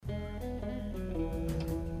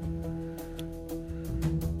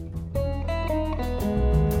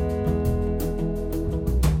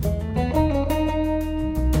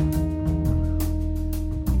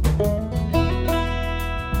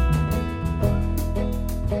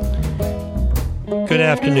Good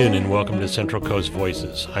afternoon and welcome to Central Coast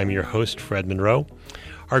Voices. I'm your host, Fred Monroe.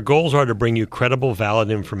 Our goals are to bring you credible, valid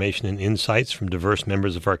information and insights from diverse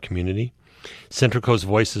members of our community. Central Coast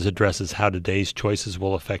Voices addresses how today's choices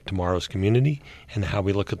will affect tomorrow's community and how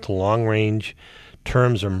we look at the long-range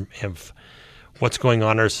terms of what's going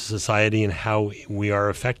on in our society and how we are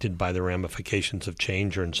affected by the ramifications of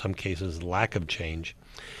change, or in some cases, lack of change.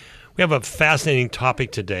 We have a fascinating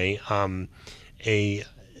topic today,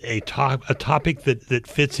 a topic that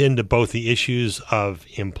fits into both the issues of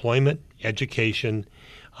employment, education,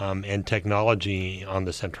 and technology on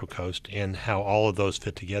the Central Coast, and how all of those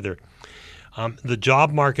fit together. The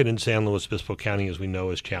job market in San Luis Obispo County, as we know,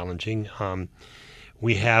 is challenging.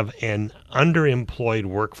 We have an underemployed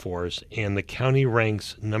workforce, and the county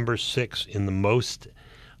ranks number 6 in the most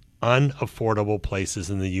unaffordable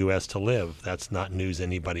places in the U.S. to live. That's not news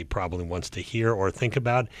anybody probably wants to hear or think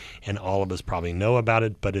about, and all of us probably know about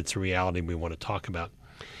it, but it's a reality we want to talk about.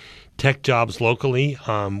 Tech jobs locally,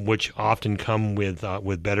 which often come with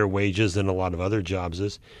better wages than a lot of other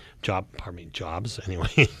jobs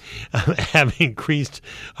anyway, have increased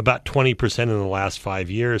about 20% in the last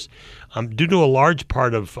 5 years, due to a large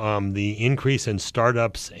part of the increase in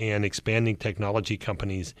startups and expanding technology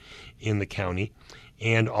companies in the county,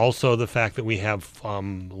 and also the fact that we have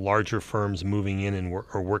larger firms moving in and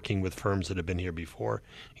or working with firms that have been here before.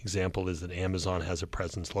 Example is that Amazon has a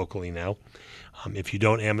presence locally now. If you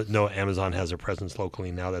don't know Amazon has a presence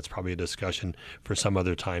locally now, that's probably a discussion for some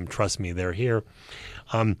other time. Trust me, they're here.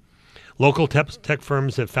 Local tech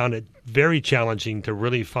firms have found it very challenging to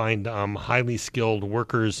really find highly skilled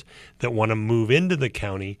workers that want to move into the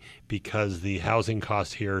county because the housing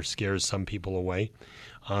cost here scares some people away.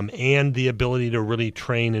 And the ability to really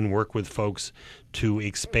train and work with folks to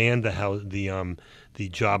expand the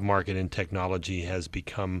job market in technology has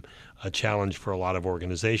become a challenge for a lot of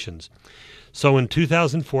organizations. So in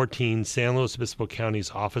 2014, San Luis Obispo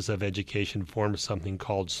County's Office of Education formed something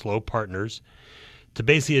called SLO Partners to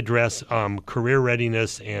basically address career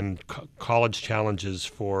readiness and college challenges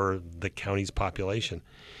for the county's population.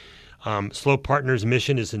 SLO Partners'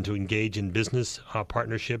 mission is to engage in business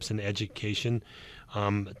partnerships and education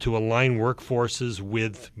to align workforces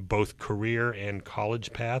with both career and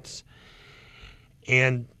college paths.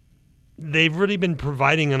 And they've really been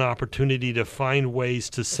providing an opportunity to find ways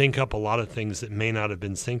to sync up a lot of things that may not have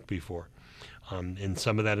been synced before. And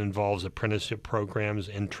some of that involves apprenticeship programs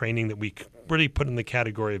and training that we really put in the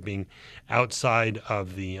category of being outside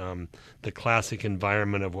of the classic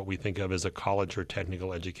environment of what we think of as a college or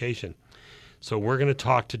technical education. So we're going to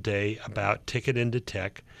talk today about Ticket into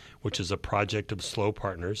Tech, which is a project of SLO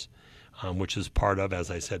Partners, which is part of, as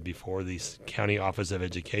I said before, the County Office of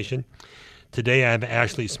Education. Today I have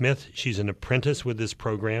Ashley Smith. She's an apprentice with this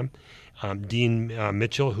program. Dean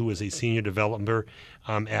Mitchell, who is a senior developer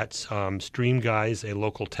at Stream Guys, a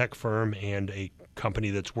local tech firm and a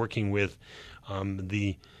company that's working with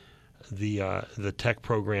the tech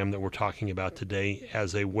program that we're talking about today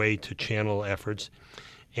as a way to channel efforts.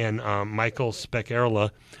 And Michael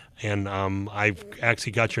Specchiarella, and I've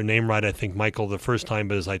actually got your name right, I think, Michael, the first time,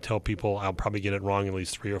 but as I tell people, I'll probably get it wrong at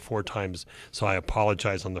least 3 or 4 times, so I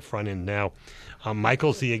apologize on the front end now.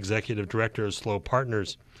 Michael's the executive director of SLO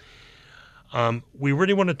Partners. We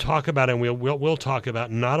really want to talk about, and we'll talk about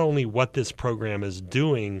not only what this program is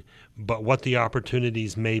doing, but what the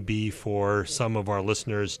opportunities may be for some of our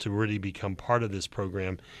listeners to really become part of this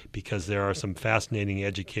program, because there are some fascinating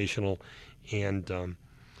educational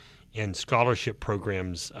and scholarship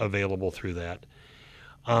programs available through that.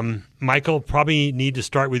 Michael, probably need to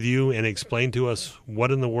start with you and explain to us what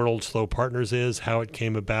in the world SLO Partners is, how it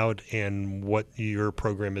came about, and what your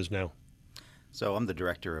program is now. So I'm the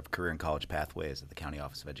Director of Career and College Pathways at the County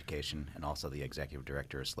Office of Education and also the Executive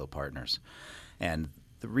Director of SLO Partners. And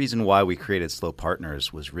the reason why we created SLO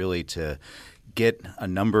Partners was really to get a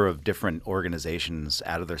number of different organizations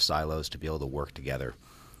out of their silos to be able to work together.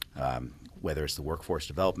 Whether it's the Workforce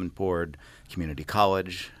Development Board, Community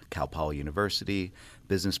College, Cal Poly University,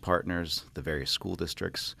 business partners, the various school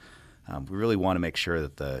districts. We really want to make sure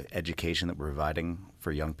that the education that we're providing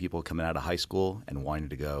for young people coming out of high school and wanting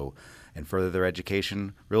to go and further their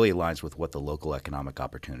education really aligns with what the local economic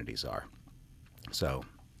opportunities are. So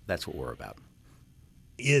that's what we're about.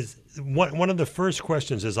 Is one of the first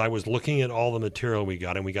questions as I was looking at all the material we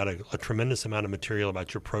got, and we got a tremendous amount of material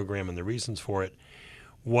about your program and the reasons for it,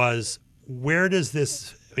 was where does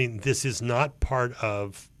this, this is not part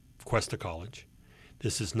of Cuesta College.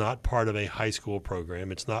 This is not part of a high school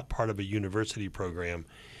program. It's not part of a university program.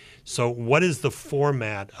 So what is the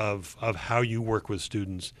format of how you work with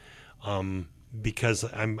students because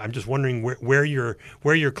I'm just wondering where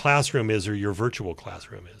your classroom is or your virtual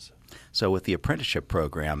classroom is. So with the apprenticeship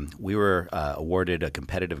program, we were awarded a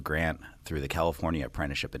competitive grant through the California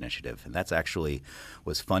Apprenticeship Initiative, and that's actually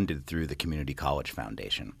was funded through the Community College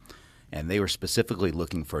Foundation. And they were specifically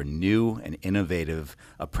looking for new and innovative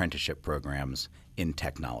apprenticeship programs in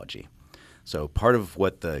technology. So part of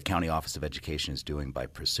what the County Office of Education is doing by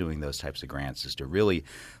pursuing those types of grants is to really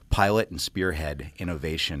pilot and spearhead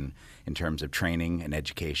innovation in terms of training and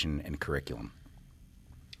education and curriculum.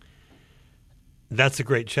 That's a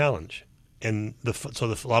great challenge. And a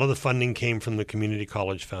lot of the funding came from the Community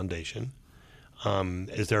College Foundation.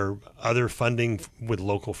 Is there other funding with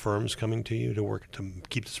local firms coming to you to work to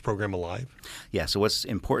keep this program alive? Yeah, so what's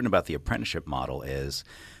important about the apprenticeship model is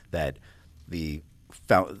that the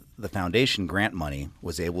foundation grant money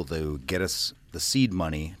was able to get us the seed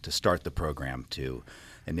money to start the program, to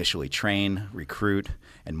initially train, recruit,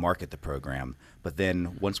 and market the program. But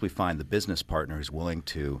then once we find the business partner who's willing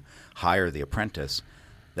to hire the apprentice,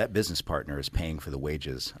 that business partner is paying for the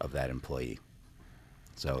wages of that employee.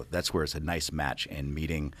 So that's where it's a nice match in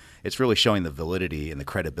meeting. It's really showing the validity and the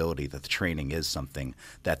credibility that the training is something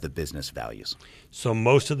that the business values. So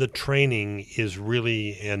most of the training is really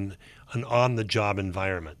in an on-the-job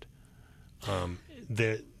environment.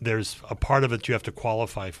 There's a part of it you have to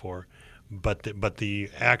qualify for, but the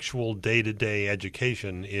actual day-to-day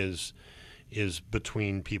education is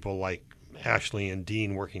between people like Ashley and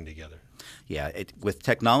Dean working together. Yeah, with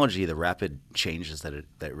technology, the rapid changes that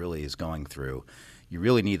it really is going through, you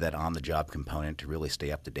really need that on-the-job component to really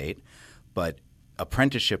stay up to date. But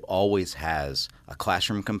apprenticeship always has a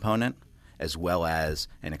classroom component as well as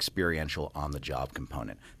an experiential on-the-job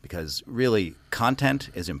component, because really content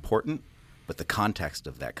is important, but the context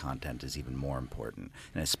of that content is even more important,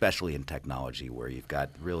 and especially in technology where you've got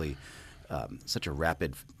really such a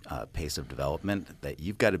rapid pace of development that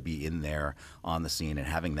you've got to be in there on the scene and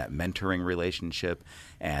having that mentoring relationship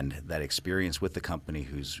and that experience with the company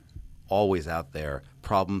who's always out there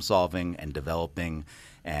problem solving and developing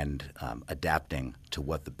and adapting to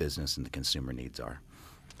what the business and the consumer needs are.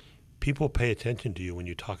 People pay attention to you when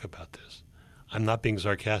you talk about this. I'm not being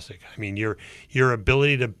sarcastic. I mean, your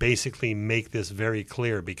ability to basically make this very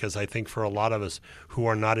clear, because I think for a lot of us who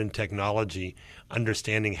are not in technology,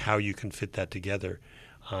 understanding how you can fit that together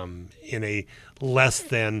in a less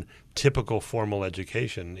than typical formal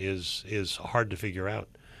education is hard to figure out.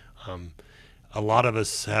 A lot of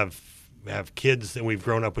us have kids, and we've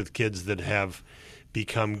grown up with kids that have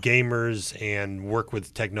become gamers and work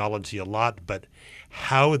with technology a lot, but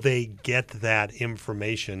how they get that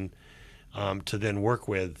information to then work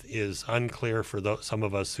with is unclear for some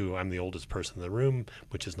of us who, I'm the oldest person in the room,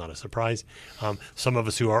 which is not a surprise, some of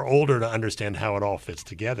us who are older to understand how it all fits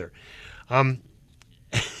together.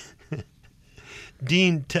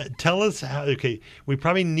 Dean, tell us how. Okay, we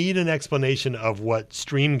probably need an explanation of what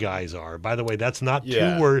Stream Guys are. By the way, that's not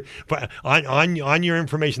two words. But on your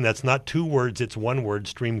information, that's not two words. It's one word.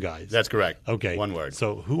 Stream Guys. That's correct. Okay, one word.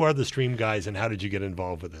 So, who are the Stream Guys, and how did you get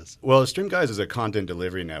involved with this? Well, Stream Guys is a content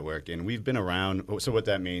delivery network, and we've been around. So, what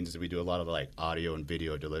that means is we do a lot of like audio and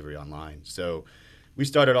video delivery online. So, we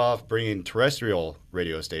started off bringing terrestrial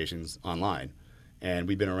radio stations online, and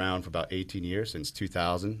we've been around for about 18 years, since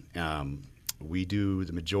 2000. We do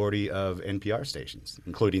the majority of NPR stations,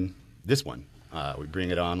 including this one. We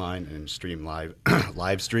bring it online and stream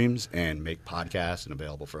live streams and make podcasts and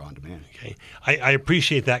available for on demand. Okay, I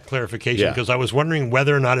appreciate that clarification, because I was wondering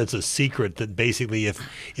whether or not it's a secret that basically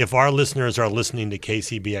if our listeners are listening to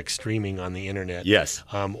KCBX streaming on the internet, yes,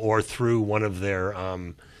 or through one of their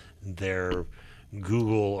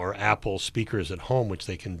Google or Apple speakers at home, which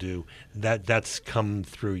they can do, that's come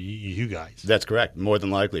through you guys. That's correct, more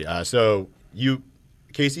than likely.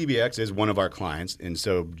 KCBX is one of our clients, and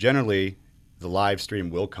so generally the live stream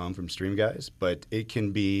will come from Stream Guys, but it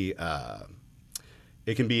can be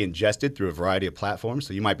ingested through a variety of platforms.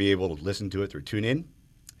 So you might be able to listen to it through TuneIn,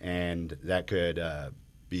 and that could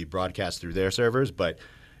be broadcast through their servers. But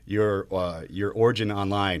your origin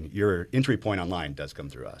online, your entry point online, does come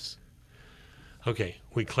through us. Okay,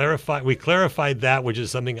 we clarified that, which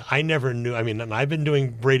is something I never knew. I mean, and I've been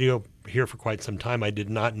doing radio here for quite some time. I did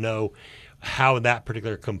not know how that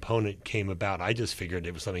particular component came about. I just figured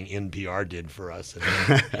it was something NPR did for us,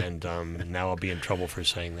 and now I'll be in trouble for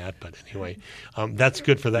saying that. But anyway, that's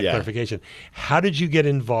good for that clarification. How did you get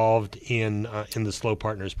involved in the Slow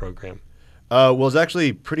Partners program? Well, it's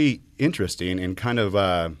actually pretty interesting, and kind of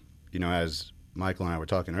as Michael and I were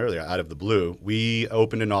talking earlier, out of the blue, we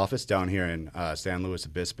opened an office down here in San Luis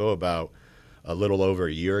Obispo about a little over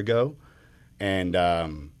a year ago, and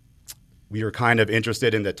we were kind of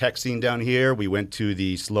interested in the tech scene down here. We went to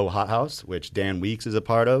the SLO Hot House, which Dan Weeks is a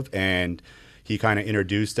part of, and he kind of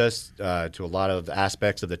introduced us to a lot of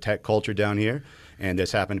aspects of the tech culture down here, and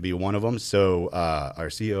this happened to be one of them. So our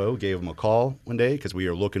COO gave him a call one day because we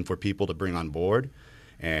were looking for people to bring on board,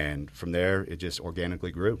 and from there it just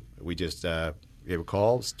organically grew. We just gave a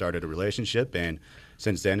call, started a relationship, and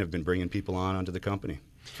since then have been bringing people onto the company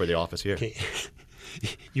for the office here. Okay.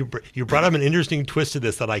 You brought up an interesting twist to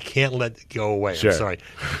this that I can't let go away. Sure. I'm sorry.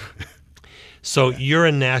 So you're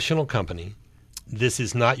a national company. This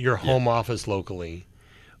is not your home office locally.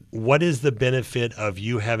 What is the benefit of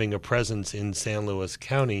you having a presence in San Luis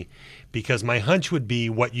County? Because my hunch would be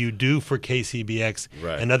what you do for KCBX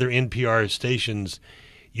and other NPR stations,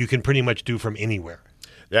 you can pretty much do from anywhere.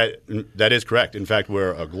 That is correct. In fact,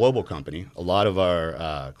 we're a global company. A lot of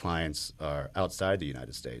our clients are outside the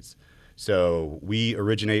United States. So we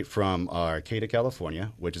originate from Arcata,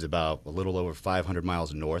 California, which is about a little over 500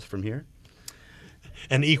 miles north from here.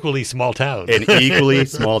 An equally small town. An equally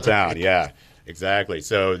small town, yeah, exactly.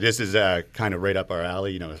 So this is kind of right up our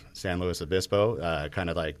alley, San Luis Obispo, kind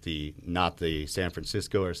of like not the San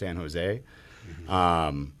Francisco or San Jose.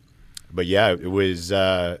 Mm-hmm. But yeah, it was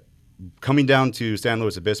coming down to San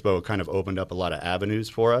Luis Obispo kind of opened up a lot of avenues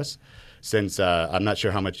for us since I'm not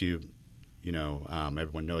sure how much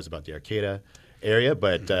everyone knows about the Arcata area,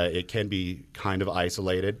 but it can be kind of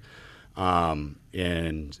isolated.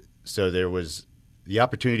 And so there was the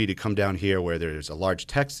opportunity to come down here where there's a large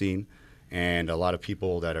tech scene and a lot of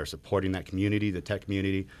people that are supporting that community, the tech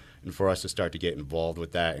community, and for us to start to get involved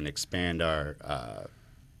with that and expand our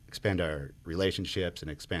relationships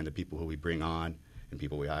and expand the people who we bring on and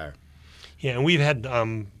people we hire. Yeah, and we've had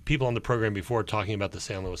people on the program before talking about the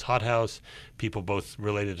San Luis Hot House, people both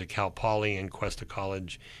related to Cal Poly and Cuesta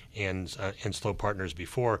College and SLO Partners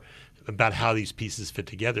before, about how these pieces fit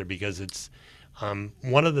together, because it's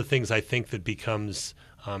one of the things I think that becomes,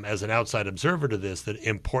 as an outside observer to this, that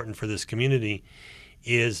important for this community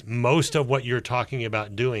is most of what you're talking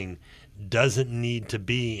about doing doesn't need to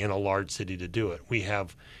be in a large city to do it. We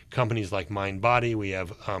have companies like MindBody. We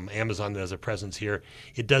have Amazon that has a presence here.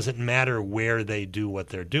 It doesn't matter where they do what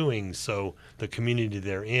they're doing, so the community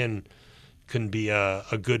they're in can be a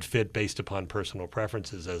good fit based upon personal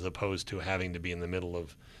preferences as opposed to having to be in the middle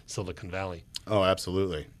of Silicon Valley. Oh,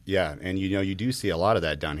 absolutely. Yeah, and you do see a lot of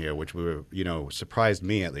that down here, which surprised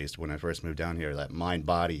me at least when I first moved down here, that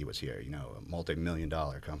MindBody was here, a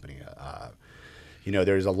multi-million-dollar company.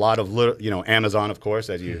 There's a lot of little, Amazon, of course,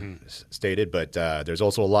 as you stated, but there's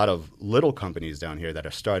also a lot of little companies down here that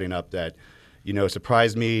are starting up that,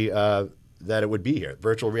 surprised me that it would be here.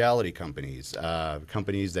 Virtual reality companies,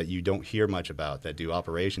 companies that you don't hear much about that do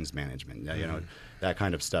operations management, that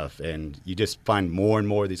kind of stuff. And you just find more and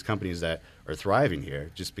more of these companies that are thriving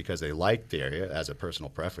here just because they like the area as a personal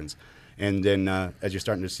preference. And then as you're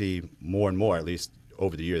starting to see more and more, at least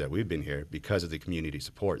over the year that we've been here, because of the community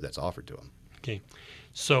support that's offered to them. Okay.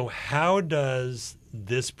 So how does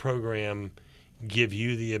this program give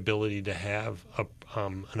you the ability to have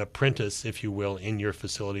an apprentice, if you will, in your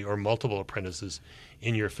facility, or multiple apprentices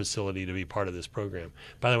in your facility to be part of this program?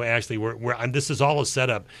 By the way, Ashley, this is all a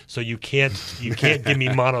setup, so you can't give me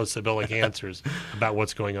monosyllabic answers about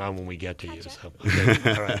what's going on when we get to you. So,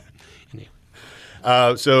 okay. All right.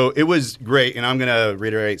 Anyway. So it was great, and I'm going to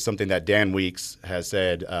reiterate something that Dan Weeks has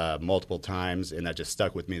said multiple times, and that just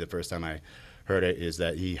stuck with me the first time I heard it, is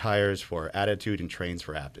that he hires for attitude and trains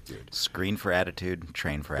for aptitude. Screen for attitude,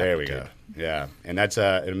 train for there aptitude. There we go. Yeah, and that's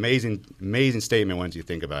an amazing statement once you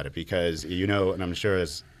think about it, because and I'm sure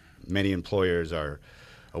as many employers are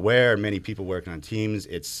aware, many people working on teams,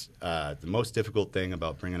 it's the most difficult thing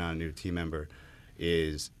about bringing on a new team member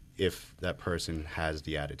is if that person has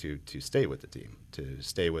the attitude to stay with the team, to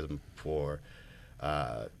stay with them for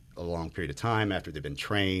a long period of time after they've been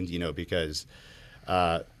trained, because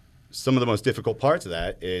some of the most difficult parts of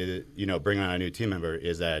that is, bringing on a new team member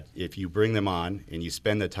is that if you bring them on and you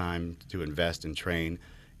spend the time to invest and train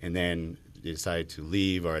and then they decide to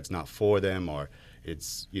leave, or it's not for them, or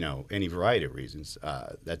it's, any variety of reasons,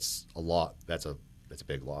 that's a lot. That's a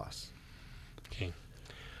big loss. Okay.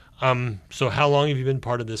 So how long have you been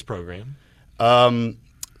part of this program?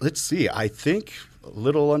 Let's see. I think a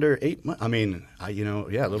little under 8 months. I mean, a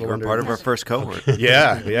little You're under. part of our first cohort.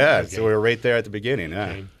 Yeah. Okay. So we were right there at the beginning. Yeah.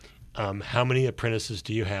 Okay. How many apprentices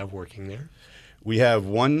do you have working there? We have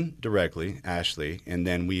one directly, Ashley, and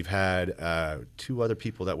then we've had 2 other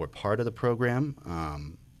people that were part of the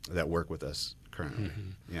program that work with us currently.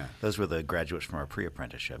 Mm-hmm. Yeah. Those were the graduates from our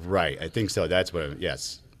pre-apprenticeship. Right. I think so. That's what.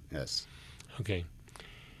 Yes. Okay.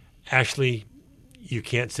 Ashley, you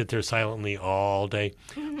can't sit there silently all day.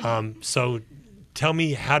 So tell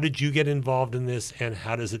me, how did you get involved in this, and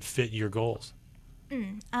how does it fit your goals?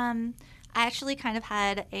 I actually kind of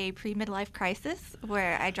had a pre-midlife crisis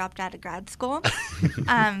where I dropped out of grad school.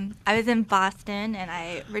 I was in Boston, and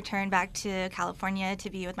I returned back to California to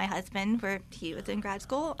be with my husband, where he was in grad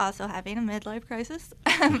school, also having a midlife crisis.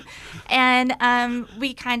 And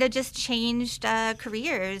we kind of just changed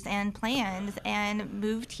careers and plans and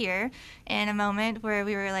moved here in a moment where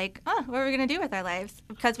we were like, oh, what are we going to do with our lives?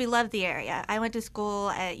 Because we love the area. I went to school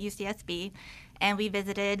at UCSB, and we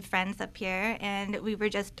visited friends up here, and we were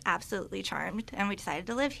just absolutely charmed, and we decided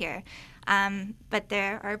to live here. But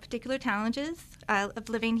there are particular challenges of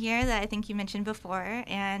living here that I think you mentioned before,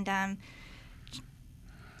 and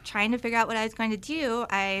trying to figure out what I was going to do,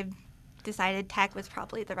 I decided tech was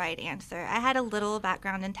probably the right answer. I had a little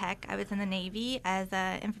background in tech. I was in the Navy as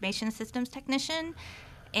an information systems technician,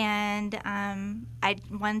 and I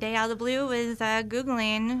one day out of the blue was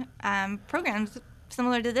Googling programs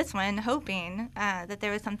similar to this one, hoping that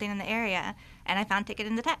there was something in the area, and I found Ticket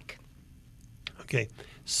into Tech. Okay,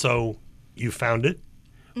 so you found it.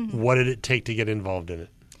 What did it take to get involved in it?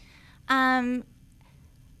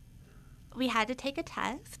 We had to take a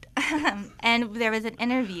test, and there was an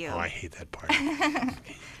interview. Oh, I hate that part.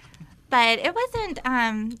 But it wasn't.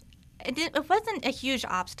 It wasn't a huge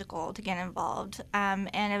obstacle to get involved, and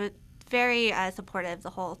it was very supportive,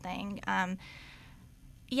 the whole thing.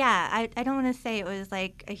 Yeah, I don't want to say it was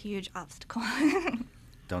like a huge obstacle.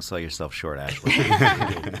 Don't sell yourself short, Ashley.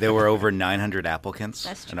 There were over 900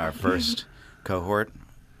 applicants in our first cohort.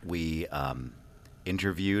 We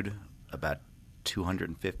interviewed about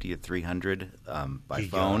 250 to 300 by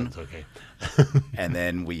phone. Okay. And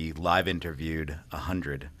then we live interviewed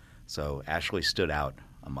 100. So Ashley stood out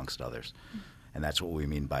amongst others. And that's what we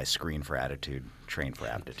mean by screen for attitude, train for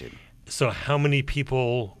aptitude. So how many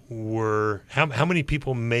people how many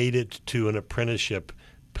people made it to an apprenticeship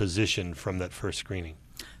position from that first screening?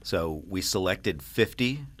 So we selected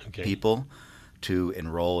 50 people to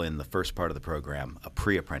enroll in the first part of the program, a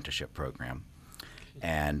pre-apprenticeship program.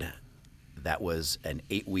 And that was an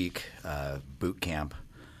 8-week boot camp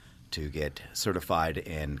to get certified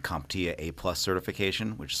in CompTIA A+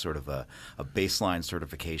 certification, which is sort of a baseline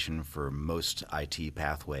certification for most IT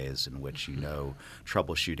pathways in which you know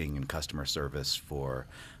troubleshooting and customer service for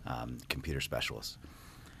computer specialists.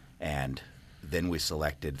 And then we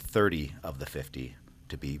selected 30 of the 50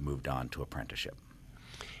 to be moved on to apprenticeship.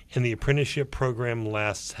 And the apprenticeship program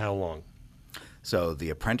lasts how long? So the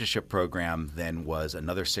apprenticeship program then was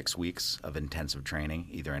another 6 weeks of intensive training,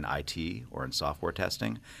 either in IT or in software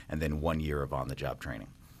testing, and then 1 year of on-the-job training.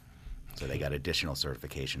 So they got additional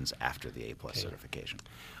certifications after the A+ certification.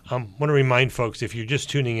 I want to remind folks, if you're just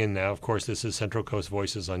tuning in now, of course, this is Central Coast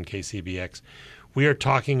Voices on KCBX. We are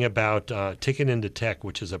talking about Ticket into Tech,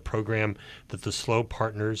 which is a program that the SLO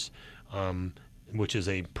Partners, which is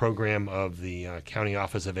a program of the County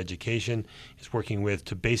Office of Education, is working with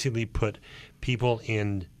to basically put people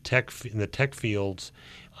in the tech fields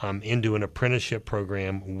into an apprenticeship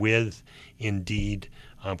program with, indeed,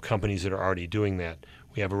 companies that are already doing that.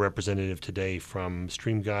 We have a representative today from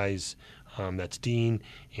StreamGuys, that's Dean,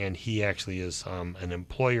 and he actually is an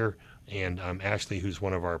employer, and Ashley, who's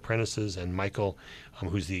one of our apprentices, and Michael,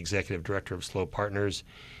 who's the executive director of SLO Partners.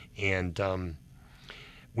 And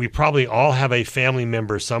we probably all have a family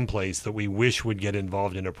member someplace that we wish would get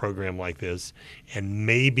involved in a program like this, and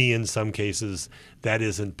maybe in some cases that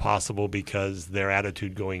isn't possible because their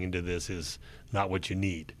attitude going into this is not what you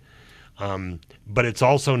need. But it's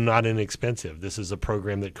also not inexpensive. This is a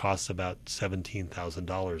program that costs about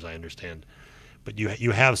 $17,000, I understand. But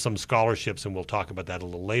you have some scholarships, and we'll talk about that a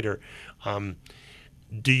little later.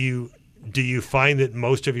 Do you find that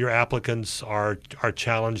most of your applicants are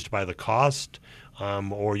challenged by the cost?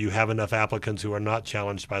 Or you have enough applicants who are not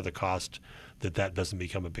challenged by the cost that doesn't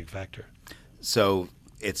become a big factor? So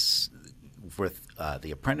it's with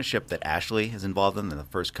the apprenticeship that Ashley is involved in the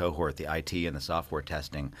first cohort, the IT and the software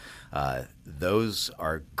testing, those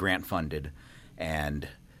are grant funded, and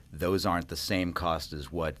those aren't the same cost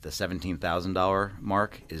as what the $17,000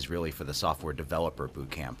 mark is really for the software developer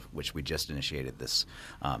boot camp, which we just initiated this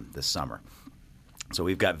summer. So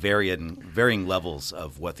we've got varying levels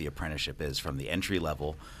of what the apprenticeship is, from the entry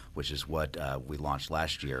level, which is what we launched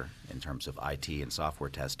last year in terms of IT and software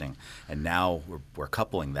testing, and now we're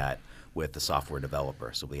coupling that with the software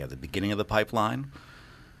developer. So we have the beginning of the pipeline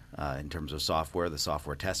in terms of software, the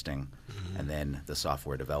software testing, and then the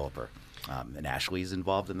software developer. And Ashley's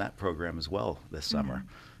involved in that program as well this summer.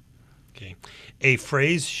 Okay. A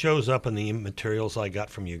phrase shows up in the materials I got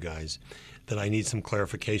from you guys that I need some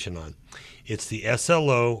clarification on. It's the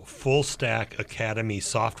SLO Full Stack Academy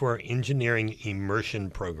Software Engineering Immersion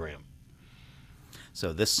Program.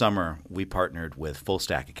 So this summer, we partnered with Full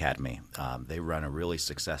Stack Academy. They run a really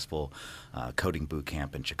successful coding boot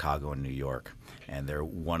camp in Chicago and New York, and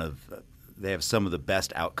they have some of the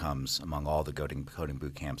best outcomes among all the coding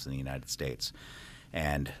boot camps in the United States.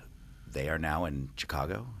 And they are now in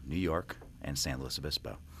Chicago, New York, and San Luis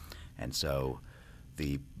Obispo. And so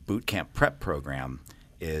the boot camp prep program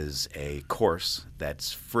is a course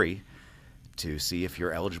that's free to see if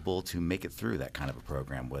you're eligible to make it through that kind of a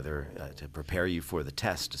program, whether to prepare you for the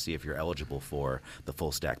test to see if you're eligible for the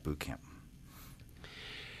Full Stack Boot Camp.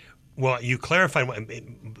 Well, you clarified.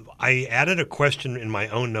 I added a question in my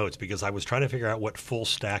own notes because I was trying to figure out what full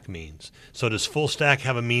stack means. So does full stack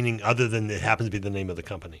have a meaning other than it happens to be the name of the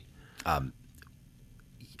company?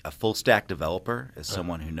 A full stack developer is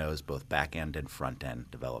someone who knows both back end and front end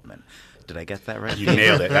development. Did I get that right? You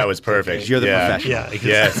nailed it. That was perfect. You're the professional. Yeah,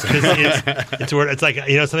 Yes. it's a word. It's like,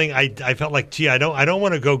 something I felt like, gee, I don't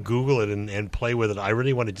want to go Google it and play with it. I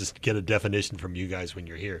really want to just get a definition from you guys when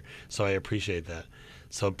you're here. So I appreciate that.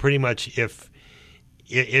 So pretty much, if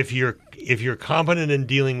you're competent in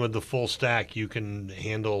dealing with the full stack, you can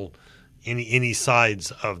handle any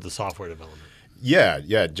sides of the software development.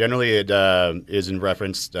 Yeah. Generally, it is in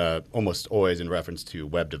reference, almost always in reference to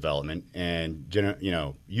web development, and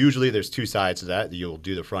usually there's two sides to that. You'll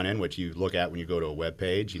do the front end, which you look at when you go to a web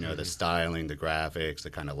page. The styling, the graphics, the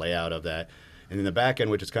kind of layout of that, and then the back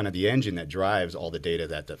end, which is kind of the engine that drives all the data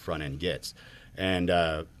that the front end gets. And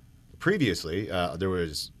previously, there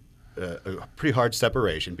was a pretty hard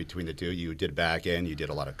separation between the two. You did back end, you did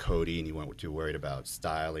a lot of coding, you weren't too worried about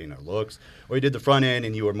styling or looks, or you did the front end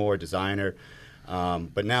and you were more a designer.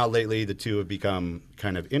 But now lately the two have become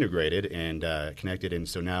kind of integrated and connected, and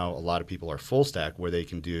so now a lot of people are full stack where they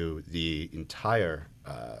can do the entire,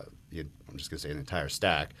 I'm just going to say an entire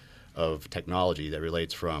stack of technology that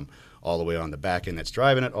relates from all the way on the back end that's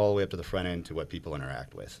driving it all the way up to the front end to what people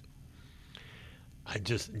interact with.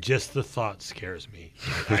 Just the thought scares me.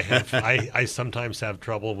 I sometimes have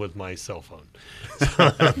trouble with my cell phone.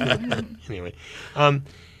 Anyway,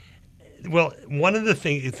 well, one of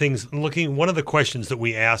the one of the questions that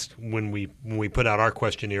we asked when we put out our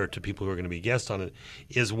questionnaire to people who are going to be guests on it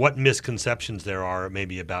is what misconceptions there are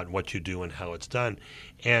maybe about what you do and how it's done.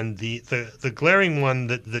 And the glaring one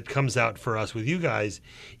that comes out for us with you guys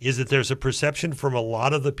is that there's a perception from a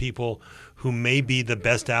lot of the people who may be the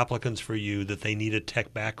best applicants for you that they need a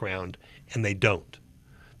tech background, and they don't.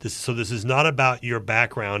 This is not about your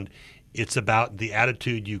background. It's about the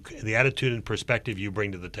attitude and perspective you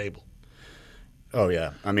bring to the table. Oh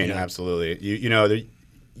yeah, I mean, absolutely.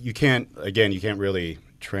 You can't really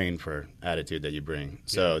train for attitude that you bring.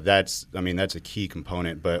 So that's a key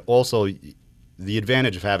component. But also, the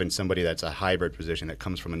advantage of having somebody that's a hybrid position that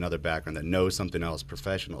comes from another background that knows something else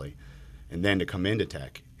professionally, and then to come into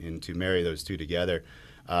tech and to marry those two together,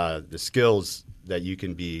 the skills that you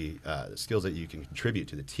can contribute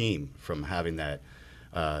to the team from having that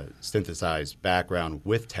synthesized background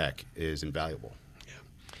with tech is invaluable.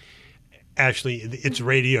 Ashley, it's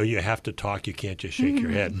radio. You have to talk. You can't just shake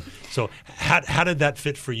your head. So how did that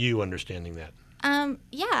fit for you, understanding that?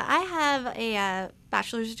 I have a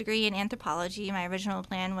bachelor's degree in anthropology. My original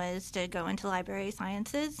plan was to go into library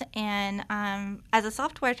sciences. And as a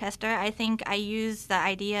software tester, I think I use the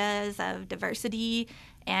ideas of diversity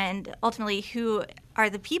and ultimately who are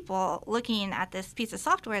the people looking at this piece of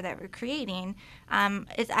software that we're creating. I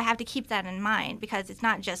have to keep that in mind because it's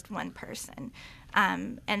not just one person.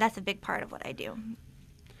 And that's a big part of what I do.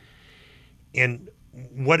 And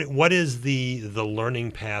what is the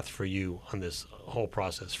learning path for you on this whole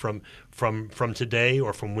process from today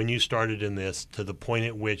or from when you started in this to the point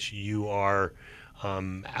at which you are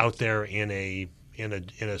out there in a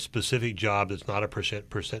specific job that's not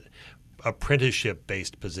a apprenticeship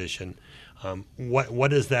based position?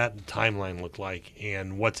 What does that timeline look like,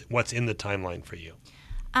 and what's in the timeline for you?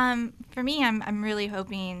 For me, I'm really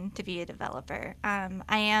hoping to be a developer.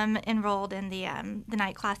 I am enrolled in the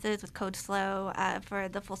night classes with CodeSlow for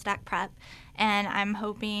the full stack prep, and I'm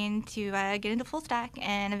hoping to get into full stack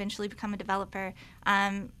and eventually become a developer.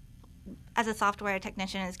 As a software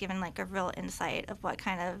technician, is given like a real insight of what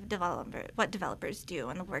kind of what developers do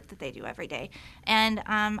and the work that they do every day, and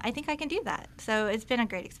I think I can do that. So it's been a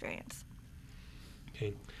great experience.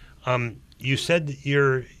 Okay. You said that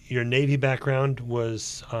your Navy background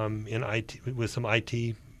was in IT, with some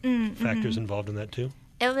IT factors involved in that too?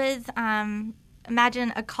 It was,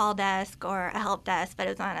 imagine a call desk or a help desk, but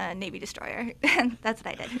it was on a Navy destroyer. That's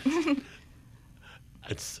what I did.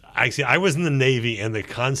 I was in the Navy, and the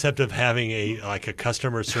concept of having a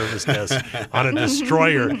customer service desk on a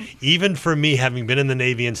destroyer, even for me having been in the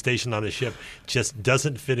Navy and stationed on a ship, just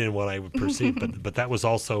doesn't fit in what I would perceive. But that was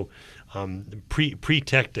also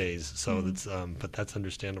pre-tech days, so but that's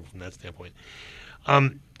understandable from that standpoint.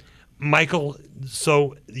 Michael,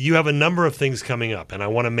 so you have a number of things coming up, and I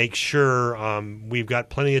want to make sure we've got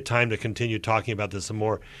plenty of time to continue talking about this some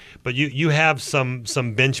more. But you have some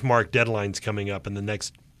benchmark deadlines coming up in the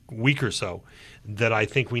next week or so that I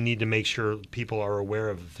think we need to make sure people are aware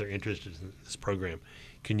of if they're interested in this program.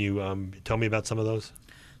 Can you tell me about some of those?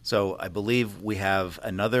 So I believe we have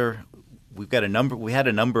we had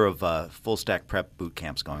a number of full stack prep boot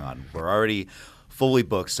camps going on. We're already fully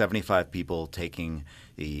booked, 75 people taking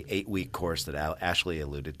the 8-week course that Ashley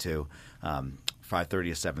alluded to, 5:30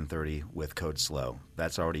 to 7:30 with Code Slow.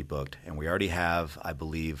 That's already booked. And we already have, I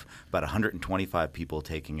believe, about 125 people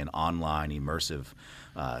taking an online immersive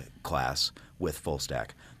class with full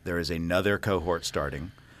stack. There is another cohort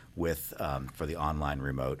starting with for the online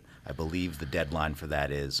remote. I believe the deadline for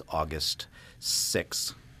that is August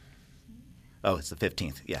 6th. Oh, it's the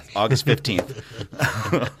 15th. Yeah, August 15th.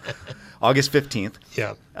 August 15th.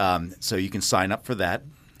 Yeah. So you can sign up for that.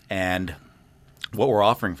 And what we're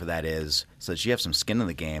offering for that is, so that you have some skin in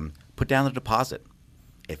the game, put down the deposit.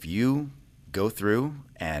 If you go through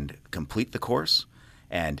and complete the course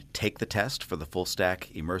and take the test for the full stack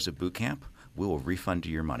immersive bootcamp, we will refund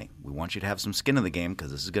you your money. We want you to have some skin in the game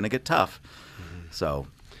because this is going to get tough. So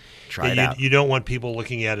try it out. You don't want people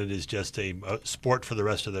looking at it as just a sport for the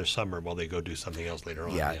rest of their summer while they go do something else later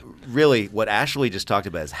on. Yeah, really what Ashley just talked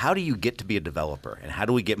about is how do you get to be a developer, and how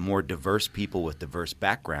do we get more diverse people with diverse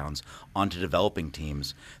backgrounds onto developing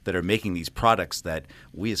teams that are making these products that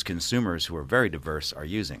we as consumers who are very diverse are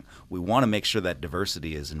using. We want to make sure that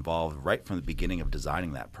diversity is involved right from the beginning of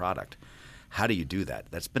designing that product. How do you do that?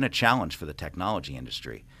 That's been a challenge for the technology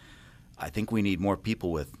industry. I think we need more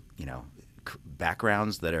people with,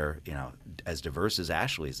 backgrounds that are, as diverse as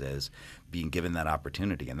Ashley's is, being given that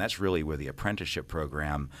opportunity. And that's really where the apprenticeship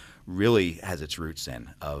program really has its roots in,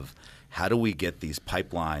 of how do we get these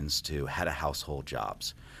pipelines to head of household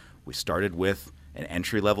jobs. We started with an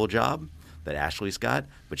entry-level job that Ashley's got,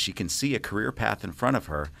 but she can see a career path in front of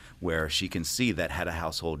her where she can see that head of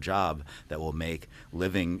household job that will make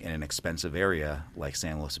living in an expensive area like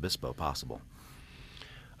San Luis Obispo possible.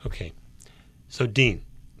 Okay. So, Dean,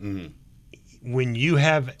 when you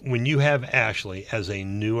have Ashley as a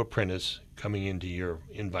new apprentice coming into your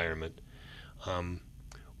environment,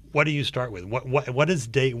 what do you start with? What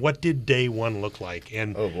did day one look like?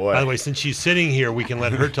 And oh boy. By the way, since she's sitting here, we can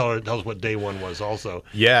let her tell us what day one was also.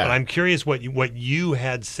 Yeah. But I'm curious what you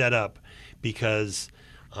had set up, because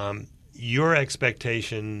your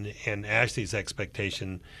expectation and Ashley's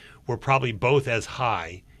expectation were probably both as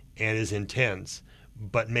high and as intense,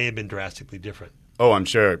 but may have been drastically different. Oh, I'm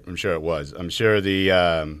sure it was. I'm sure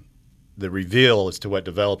the reveal as to what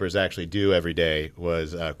developers actually do every day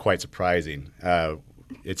was quite surprising.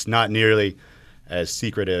 It's not nearly as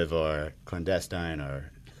secretive or clandestine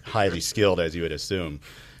or highly skilled as you would assume.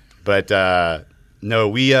 But no,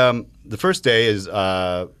 we the first day is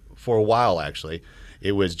for a while actually.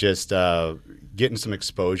 It was just getting some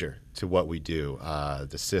exposure to what we do,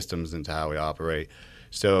 the systems and to how we operate.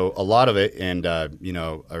 So a lot of it, and I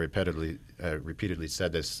repeatedly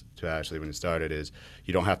said this to Ashley when it started, is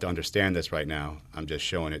you don't have to understand this right now. I'm just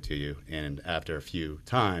showing it to you, and after a few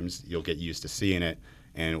times, you'll get used to seeing it,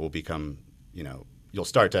 and it will become, you'll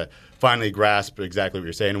start to finally grasp exactly what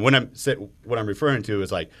you're saying. And what I'm referring to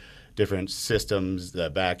is like different systems, the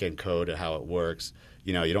back end code, and how it works.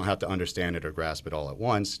 You don't have to understand it or grasp it all at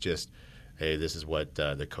once. Just, hey, this is what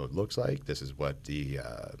the code looks like. This is what the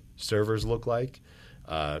servers look like.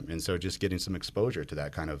 And so just getting some exposure to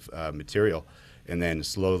that kind of material, and then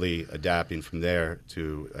slowly adapting from there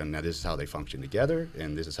to, and now this is how they function together,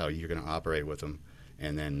 and this is how you're going to operate with them,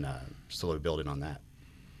 and then slowly building on that.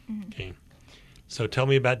 Okay. So tell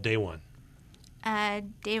me about day one.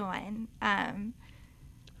 Day one.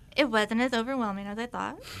 It wasn't as overwhelming as I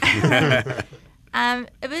thought.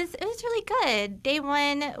 It was really good. Day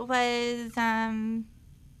one was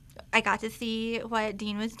I got to see what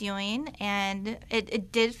Dean was doing, and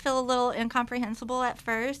it did feel a little incomprehensible at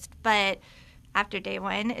first, but after day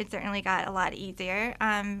one, it certainly got a lot easier.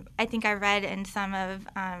 I think I read in some of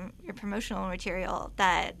your promotional material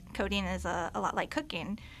that coding is a lot like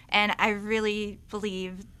cooking, and I really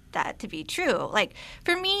believe that to be true. Like,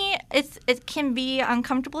 for me, it can be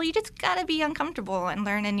uncomfortable. You just got to be uncomfortable and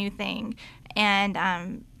learn a new thing,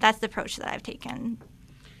 and that's the approach that I've taken.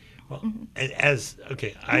 Well,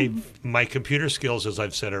 my computer skills, as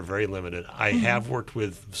I've said, are very limited. I have worked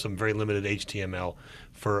with some very limited HTML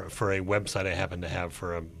for a website I happen to have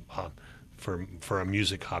for a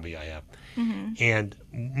music hobby I have. And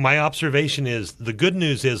my observation is, the good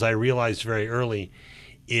news is, I realized very early,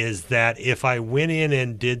 is that if I went in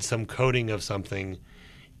and did some coding of something,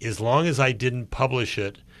 as long as I didn't publish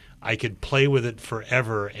it, I could play with it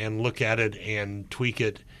forever and look at it and tweak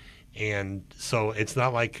it. And so it's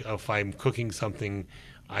not like if I'm cooking something,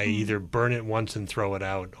 I either burn it once and throw it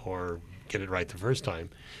out or get it right the first time.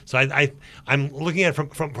 So I'm looking at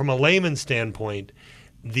it from a layman's standpoint,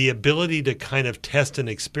 the ability to kind of test and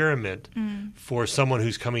experiment for someone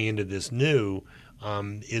who's coming into this new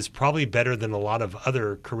is probably better than a lot of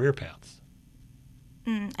other career paths.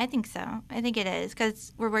 I think so. I think it is,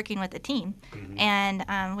 because we're working with a team. And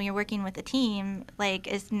when you're working with a team, like,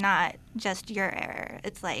 it's not just your error.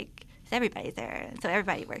 It's like it's everybody's error. So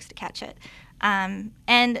everybody works to catch it. And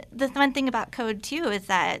the one thing about code, too, is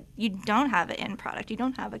that you don't have an end product. You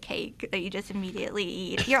don't have a cake that you just immediately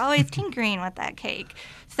eat. You're always tinkering with that cake.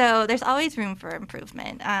 So there's always room for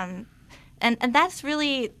improvement. And that's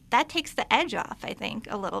really, that takes the edge off, I think,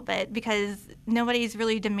 a little bit, because nobody's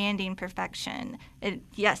really demanding perfection.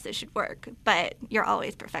 Yes, it should work, but you're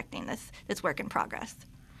always perfecting this work in progress.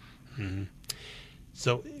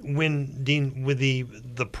 So when, Dean, with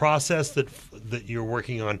the process that you're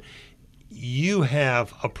working on, you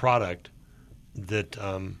have a product that,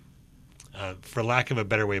 for lack of a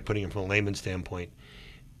better way of putting it from a layman's standpoint,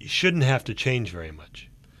 shouldn't have to change very much.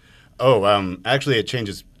 Actually, it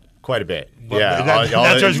changes quite a bit. Well, yeah, that's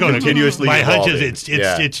where I was going. Continuously my hunch evolving. is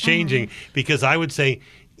it's changing, because I would say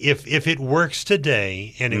if it works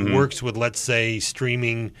today and it works with, let's say,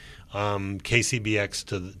 streaming KCBX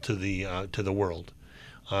to the world,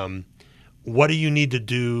 what do you need to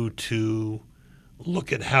do to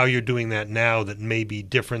look at how you're doing that now that may be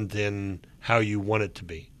different than how you want it to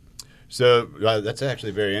be? So that's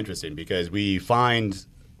actually very interesting, because we find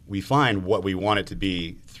what we want it to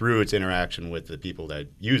be through its interaction with the people that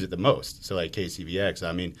use it the most. So like KCBX,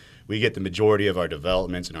 I mean, we get the majority of our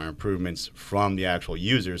developments and our improvements from the actual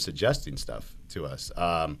users suggesting stuff to us.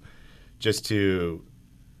 Just to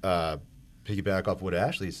piggyback off what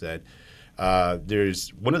Ashley said, there's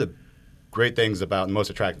one of the great things about, the most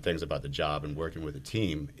attractive things about the job and working with a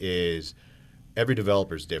team is every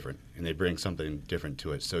developer is different, and they bring something different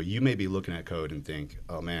to it. So you may be looking at code and think,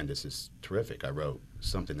 oh man, this is terrific. I wrote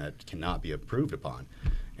something that cannot be improved upon.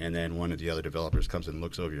 And then one of the other developers comes and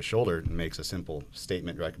looks over your shoulder and makes a simple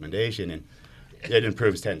statement recommendation, and it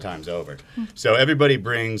improves 10 times over. So everybody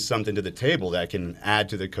brings something to the table that can add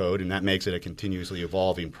to the code, and that makes it a continuously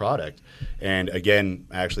evolving product. And again,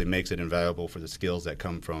 actually makes it invaluable for the skills that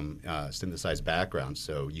come from synthesized backgrounds.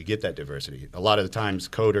 So you get that diversity. A lot of the times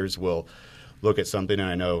coders will look at something, and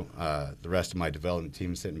I know the rest of my development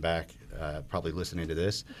team sitting back, probably listening to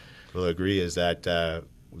this, will agree, is that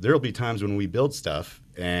there will be times when we build stuff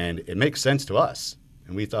and it makes sense to us,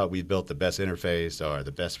 and we thought we built the best interface or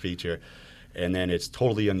the best feature, and then it's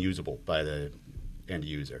totally unusable by the end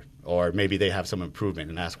user, or maybe they have some improvement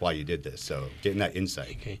and ask why you did this. So getting that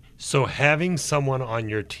insight. Okay. So having someone on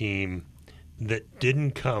your team that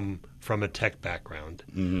didn't come from a tech background,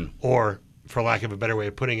 or, for lack of a better way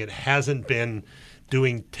of putting it, hasn't been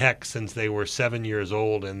doing tech since they were 7 years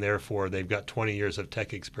old, and therefore they've got 20 years of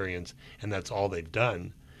tech experience, and that's all they've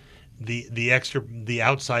done. The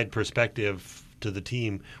outside perspective to the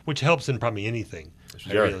team, which helps in probably anything.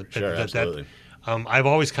 Sure, absolutely. I've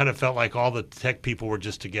always kind of felt like all the tech people were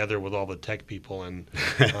just together with all the tech people, and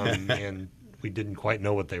and we didn't quite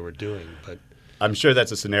know what they were doing. But I'm sure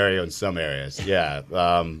that's a scenario in some areas, yeah.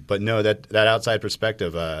 But no, that outside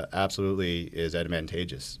perspective absolutely is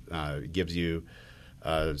advantageous. It gives you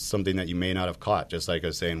something that you may not have caught, just like I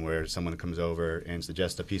was saying, where someone comes over and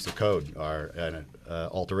suggests a piece of code or an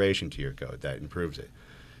alteration to your code that improves it.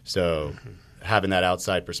 So having that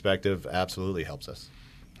outside perspective absolutely helps us.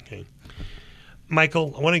 Okay.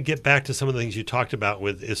 Michael, I want to get back to some of the things you talked about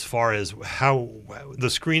with as far as how the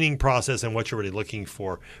screening process and what you're really looking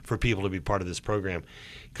for people to be part of this program.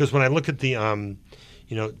 Because when I look at the,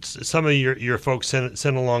 some of your folks sent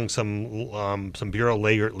along some Bureau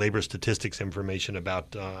labor statistics information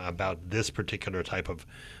about this particular type of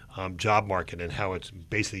job market and how it's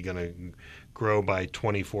basically going to grow by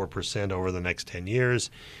 24% over the next 10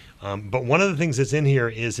 years. But one of the things that's in here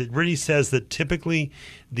is it really says that typically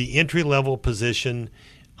the entry-level position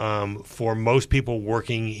for most people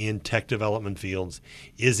working in tech development fields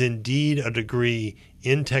is indeed a degree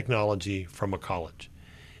in technology from a college.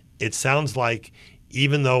 It sounds like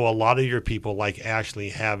even though a lot of your people like Ashley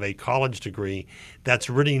have a college degree, that's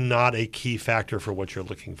really not a key factor for what you're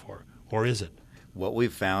looking for, or is it? What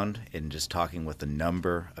we've found in just talking with a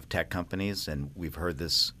number of tech companies, and we've heard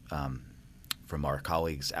this from our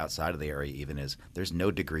colleagues outside of the area even, is there's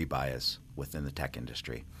no degree bias within the tech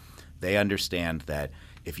industry. They understand that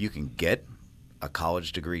if you can get a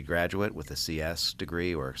college degree graduate with a CS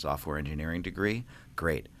degree or a software engineering degree,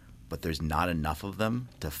 great. But there's not enough of them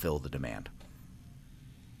to fill the demand.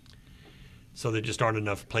 So there just aren't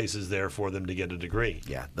enough places there for them to get a degree.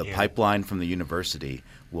 Yeah, the pipeline from the university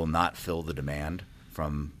will not fill the demand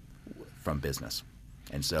from business.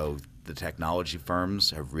 And so the technology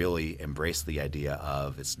firms have really embraced the idea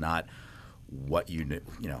of it's not what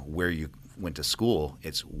where you went to school,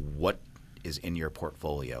 it's what is in your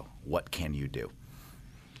portfolio. What can you do?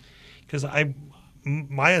 Because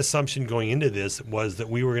my assumption going into this was that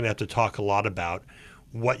we were going to have to talk a lot about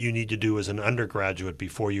what you need to do as an undergraduate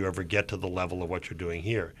before you ever get to the level of what you're doing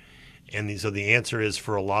here. And so the answer is,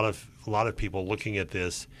 for a lot of people looking at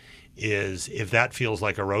this, is if that feels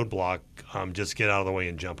like a roadblock, just get out of the way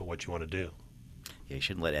and jump at what you want to do. Yeah, you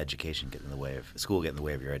shouldn't let school get in the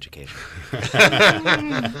way of your education.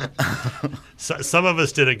 So, some of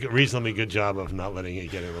us did a reasonably good job of not letting it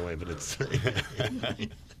get in the way, but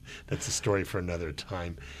that's a story for another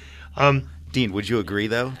time. Dean, would you agree,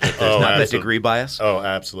 though, that there's not that degree bias? Oh,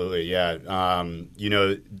 absolutely, yeah.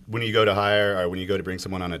 When you go to hire or when you go to bring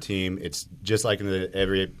someone on a team, it's just like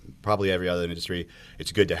in probably every other industry.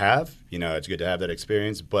 It's good to have, it's good to have that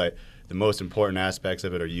experience, but the most important aspects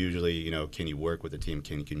of it are usually, can you work with the team?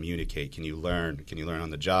 Can you communicate? Can you learn? Can you learn on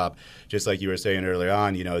the job? Just like you were saying earlier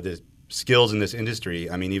on, the skills in this industry,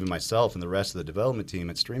 even myself and the rest of the development team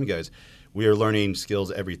at StreamGuys, we are learning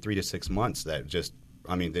skills every 3 to 6 months that just,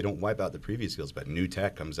 they don't wipe out the previous skills, but new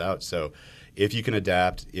tech comes out. So if you can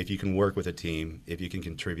adapt, if you can work with a team, if you can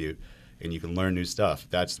contribute, and you can learn new stuff,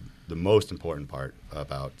 that's the most important part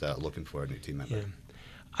about looking for a new team member.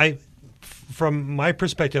 Yeah. From my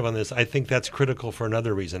perspective on this, I think that's critical for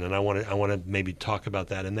another reason, and I want to maybe talk about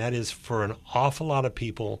that, and that is for an awful lot of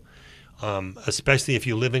people, especially if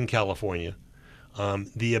you live in California,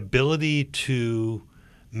 the ability to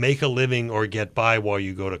make a living or get by while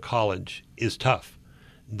you go to college is tough.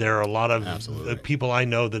 There are a lot of people I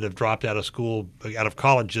know that have dropped out of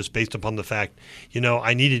college just based upon the fact,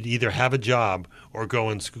 I needed to either have a job or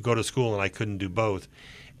go to school, and I couldn't do both.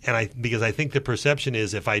 And because I think the perception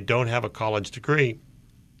is, if I don't have a college degree,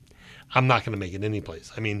 I'm not going to make it anyplace.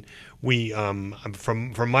 From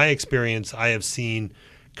my experience, I have seen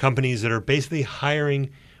companies that are basically hiring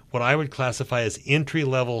what I would classify as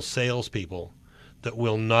entry-level salespeople that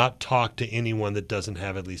will not talk to anyone that doesn't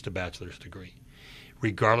have at least a bachelor's degree.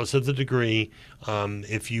 Regardless of the degree,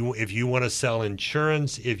 if you want to sell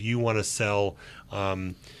insurance, if you want to sell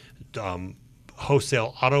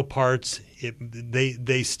wholesale auto parts,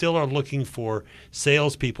 they still are looking for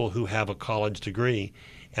salespeople who have a college degree,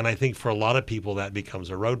 and I think for a lot of people that becomes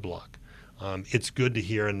a roadblock. It's good to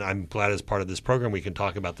hear, and I'm glad as part of this program we can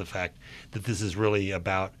talk about the fact that this is really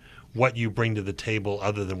about what you bring to the table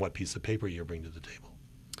other than what piece of paper you bring to the table.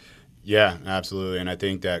 Yeah, absolutely, and I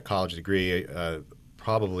think that college degree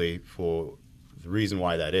probably for the reason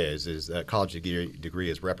why that is that college degree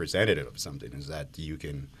is representative of something, is that you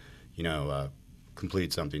can,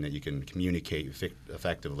 complete something that you can communicate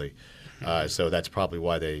effectively. So that's probably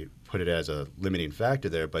why they put it as a limiting factor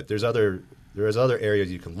there. But there's other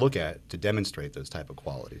areas you can look at to demonstrate those type of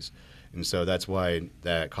qualities. And so that's why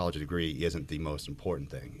that college degree isn't the most important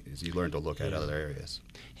thing, is you learn to look at other areas.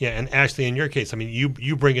 Yeah, and Ashley, in your case,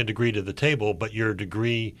 you bring a degree to the table, but your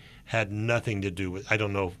degree had nothing to do with, I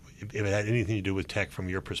don't know if it had anything to do with tech from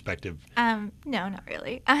your perspective. No, not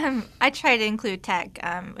really. I try to include tech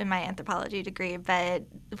in my anthropology degree, but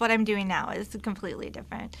what I'm doing now is completely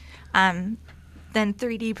different than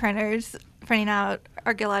 3D printers, printing out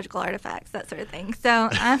archaeological artifacts, that sort of thing. So,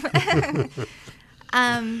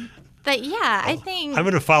 but yeah, I think I'm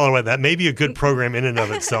going to follow that. May be a good program in and of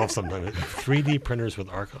itself sometime. 3D printers with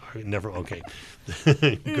okay.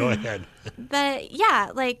 Go ahead. But yeah,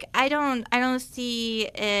 I don't see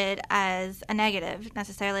it as a negative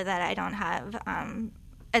necessarily that I don't have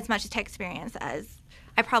as much tech experience as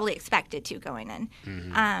I probably expected to going in.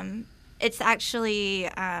 Mm-hmm. It's actually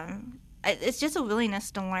it's just a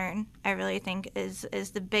willingness to learn, I really think is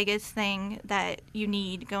the biggest thing that you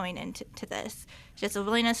need going into this. Just a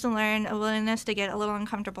willingness to learn, a willingness to get a little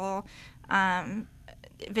uncomfortable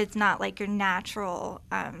if it's not like your natural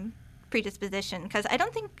predisposition, because I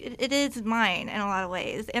don't think it is mine in a lot of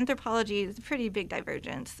ways. Anthropology is a pretty big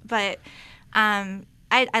divergence, but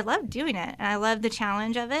I love doing it, and I love the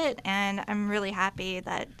challenge of it, and I'm really happy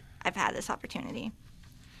that I've had this opportunity.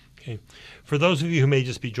 Okay. For those of you who may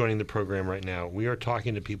just be joining the program right now, we are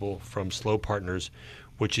talking to people from SLO Partners,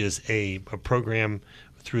 which is a program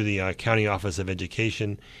through the County Office of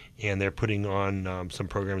Education, and they're putting on some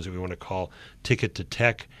programs that we want to call Ticket to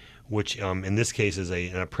Tech, which in this case is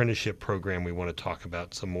an apprenticeship program we want to talk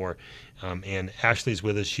about some more. And Ashley's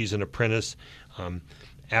with us. She's an apprentice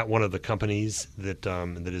at one of the companies that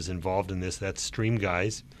is involved in this. That's Stream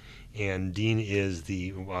Guys. And Dean is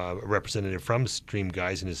the representative from Stream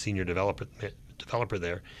Guys and is senior developer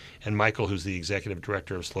there. And Michael, who's the executive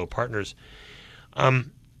director of SLO Partners.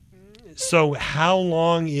 So how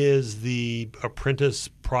long is the apprentice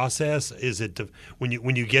process? Is it when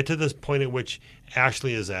you get to this point at which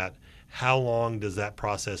Ashley is at, how long does that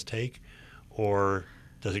process take? Or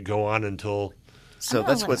does it go on until... So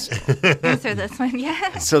that's what's answer this one,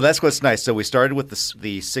 yeah. So that's what's nice. So we started with the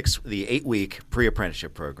 8-week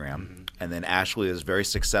pre-apprenticeship program, and then Ashley was very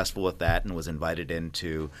successful with that and was invited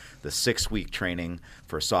into the 6-week training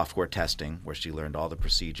for software testing, where she learned all the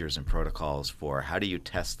procedures and protocols for how do you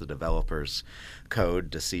test the developer's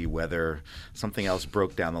code to see whether something else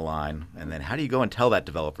broke down the line, and then how do you go and tell that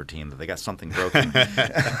developer team that they got something broken.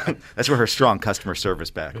 That's where her strong customer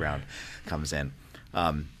service background comes in.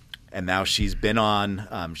 And now she's been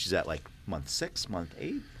on, she's at like month 6, month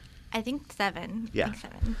 8? I think 7. Yeah. I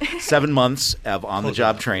think 7. 7 months of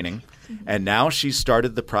on-the-job training. And now she's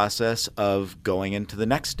started the process of going into the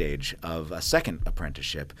next stage of a second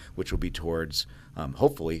apprenticeship, which will be towards,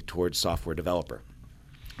 hopefully, towards software developer.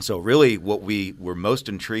 So really what we were most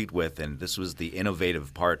intrigued with, and this was the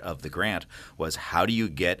innovative part of the grant, was how do you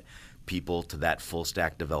get people to that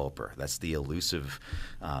full-stack developer? That's the elusive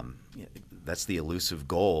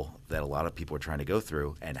goal that a lot of people are trying to go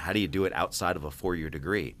through. And how do you do it outside of a 4-year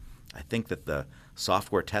degree? I think that the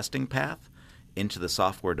software testing path into the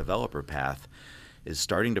software developer path is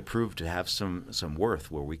starting to prove to have some worth,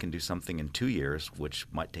 where we can do something in 2 years, which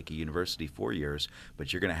might take a university 4 years,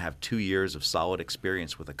 but you're going to have 2 years of solid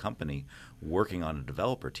experience with a company working on a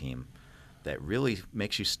developer team that really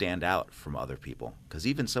makes you stand out from other people. Because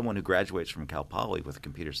even someone who graduates from Cal Poly with a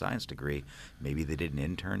computer science degree, maybe they did an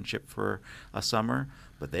internship for a summer,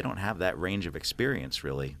 but they don't have that range of experience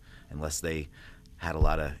really, unless they had a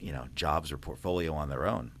lot of jobs or portfolio on their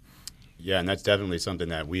own. Yeah, and that's definitely something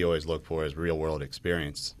that we always look for as real-world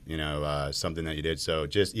experience. Something that you did. So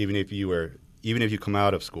just even if you come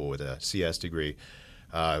out of school with a CS degree,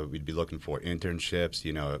 we'd be looking for internships.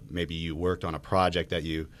 Maybe you worked on a project that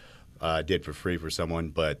you did for free for someone,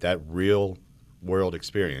 but that real-world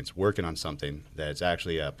experience, working on something that's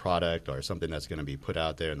actually a product or something that's going to be put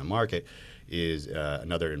out there in the market, is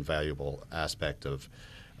another invaluable aspect of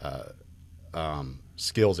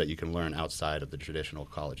skills that you can learn outside of the traditional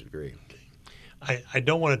college degree. I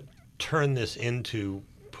don't want to turn this into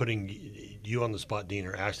putting you on the spot, Dean,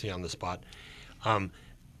 or Ashley on the spot. I'm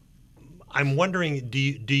wondering, do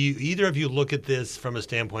you either of you look at this from a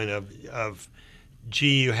standpoint of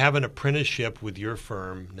gee, you have an apprenticeship with your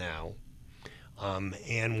firm now,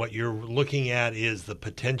 and what you're looking at is the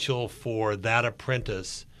potential for that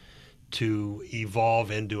apprentice to evolve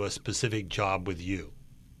into a specific job with you?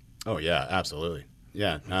 Oh, yeah, absolutely.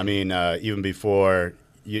 Yeah. I mean, even before,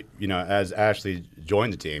 as Ashley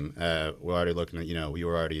joined the team, we're already looking at, we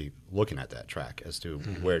were already looking at that track as to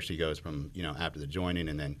where she goes from, after the joining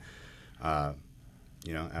and then,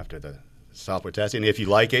 after the software testing, if you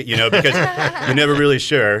like it, because you're never really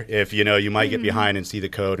sure if, you might get behind and see the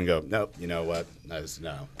code and go, nope, you know what,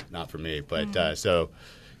 no, not for me. But so,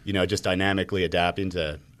 just dynamically adapting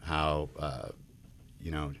to how,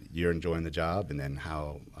 you're enjoying the job and then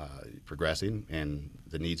how progressing and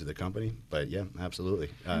the needs of the company. But yeah, absolutely.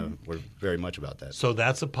 We're very much about that. So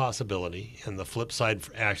that's a possibility. And the flip side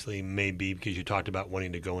for Ashley may be, because you talked about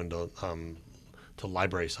wanting to go into to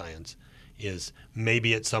library science, is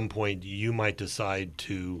maybe at some point you might decide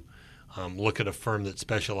to look at a firm that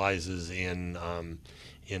specializes in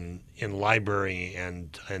library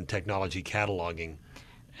and technology cataloging,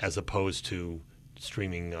 as opposed to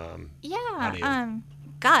streaming audio.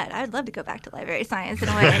 God, I would love to go back to library science in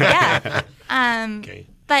a way. Yeah. Okay.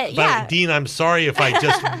 But yeah. Dean, I'm sorry if I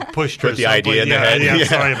just pushed the idea in the head. Yeah, I'm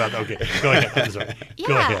sorry about that. Okay, go ahead. I'm sorry. Yeah,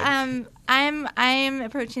 Go ahead. I'm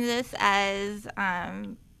approaching this as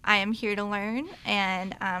I am here to learn,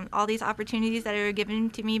 and all these opportunities that are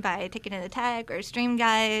given to me by Ticket to Tech or Stream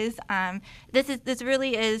Guys, this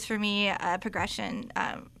really is for me a progression,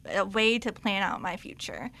 a way to plan out my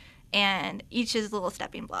future, and each is a little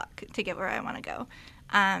stepping block to get where I want to go.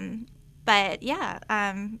 But yeah,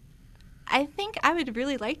 I think I would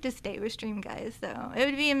really like to stay with Stream Guys, though. It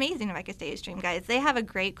would be amazing if I could stay with Stream Guys. They have a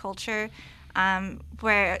great culture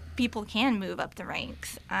where people can move up the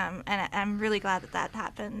ranks, and I'm really glad that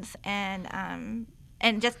happens. And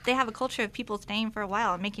just they have a culture of people staying for a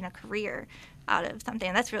while and making a career out of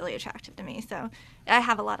something. That's really attractive to me. So I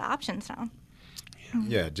have a lot of options now.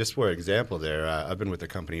 Yeah, just for example there, I've been with the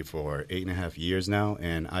company for 8.5 years now,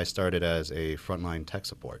 and I started as a frontline tech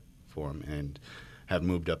support for them and have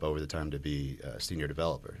moved up over the time to be a senior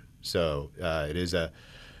developer. So it is a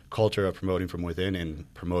culture of promoting from within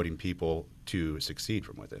and promoting people to succeed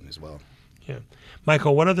from within as well. Yeah.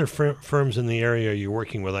 Michael, what other firms in the area are you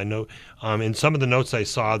working with? I know in some of the notes I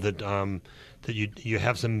saw that that you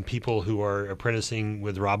have some people who are apprenticing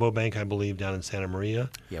with Rabobank, I believe, down in Santa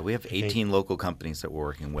Maria. Yeah, we have 18 local companies that we're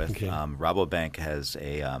working with. Okay. Rabobank has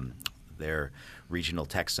their regional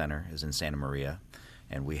tech center is in Santa Maria,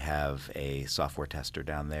 and we have a software tester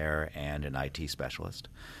down there and an IT specialist.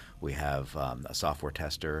 We have a software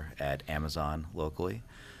tester at Amazon locally.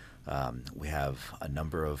 We have a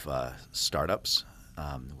number of startups.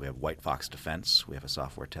 We have White Fox Defense. We have a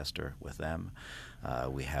software tester with them.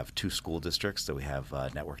 We have 2 school districts that we have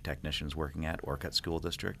network technicians working at, Orcutt School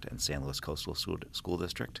District and San Luis Coastal School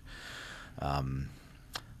District.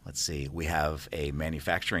 Let's see. We have a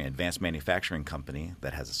advanced manufacturing company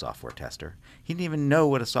that has a software tester. He didn't even know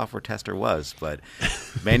what a software tester was, but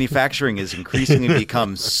manufacturing has increasingly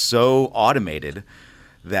become so automated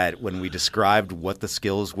that when we described what the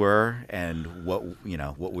skills were and what we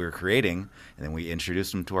were creating, and then we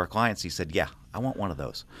introduced them to our clients, he said, "Yeah, I want one of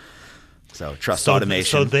those." So trust automation.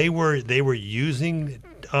 So they were using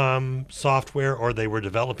software, or they were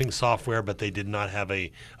developing software, but they did not have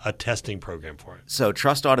a testing program for it. So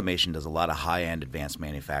Trust Automation does a lot of high-end advanced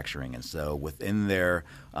manufacturing, and so within their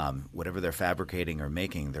whatever they're fabricating or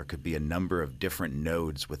making, there could be a number of different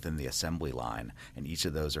nodes within the assembly line, and each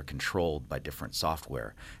of those are controlled by different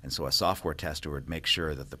software. And so a software tester would make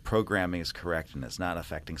sure that the programming is correct and it's not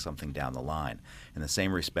affecting something down the line. In the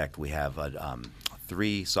same respect, we have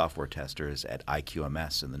 3 software testers at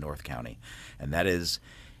IQMS in the North County, and that is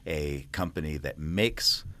a company that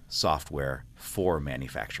makes software for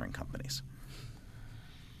manufacturing companies.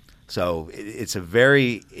 So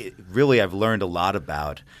really I've learned a lot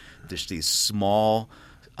about just these small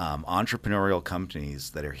entrepreneurial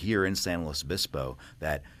companies that are here in San Luis Obispo,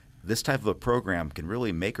 that this type of a program can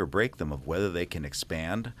really make or break them of whether they can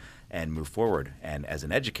expand and move forward. And as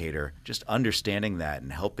an educator, just understanding that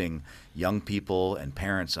and helping young people and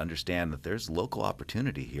parents understand that there's local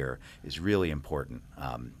opportunity here is really important.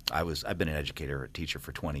 I've been an educator, a teacher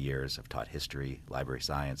for 20 years. I've taught history, library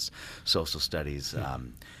science, social studies,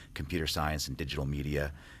 computer science, and digital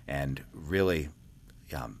media. And really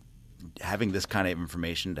having this kind of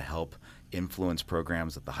information to help influence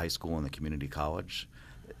programs at the high school and the community college,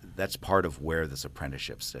 that's part of where this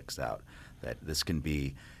apprenticeship sticks out, that this can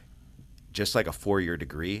be just like a 4-year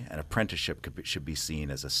degree. An apprenticeship should be seen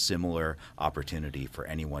as a similar opportunity for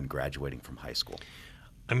anyone graduating from high school.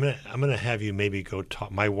 I'm gonna have you maybe go talk.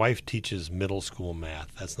 My wife teaches middle school math.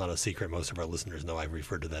 That's not a secret. Most of our listeners know I've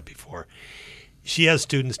referred to that before. She has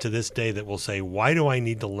students to this day that will say, "Why do I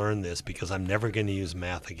need to learn this? Because I'm never going to use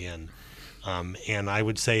math again." And I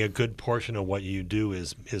would say a good portion of what you do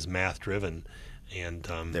is math driven. And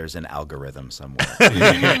there's an algorithm somewhere in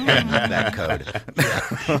that code.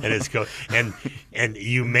 And it's and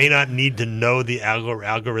you may not need to know the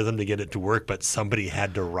algorithm to get it to work, but somebody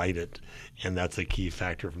had to write it, and that's a key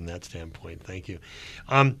factor from that standpoint. Thank you.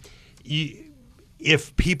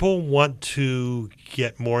 If people want to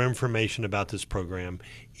get more information about this program,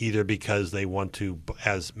 either because they want to,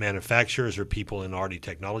 as manufacturers or people in already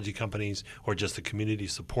technology companies, or just the community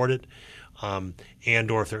support it,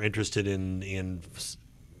 and or if they're interested in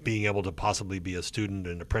being able to possibly be a student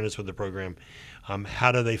and apprentice with the program,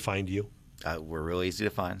 how do they find you? We're really easy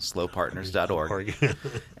to find, slowpartners.org.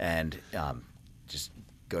 And just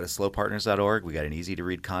go to slowpartners.org. We got an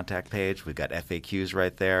easy-to-read contact page. We've got FAQs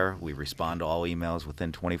right there. We respond to all emails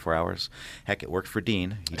within 24 hours. Heck, it worked for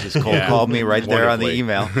Dean. He just called me right there on the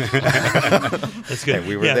email. That's good. And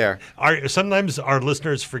we were there. Sometimes our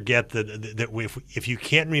listeners forget that if you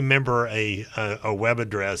can't remember a web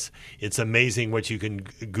address, it's amazing what you can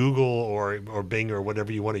Google or Bing or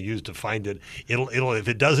whatever you want to use to find it. It'll if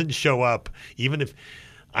it doesn't show up, even if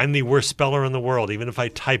I'm the worst speller in the world, even if I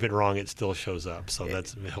type it wrong, it still shows up. So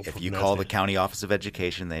that's helpful. If you call the County Office of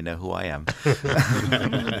Education, they know who I am.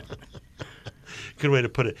 Good way to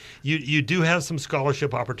put it. You do have some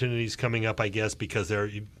scholarship opportunities coming up, I guess, because there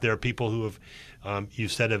are people who have you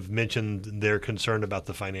said have mentioned their concern about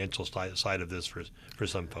the financial side of this for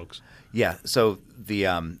some folks. Yeah, so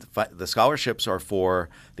the scholarships are for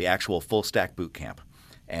the actual full stack boot camp.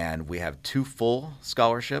 And we have 2 full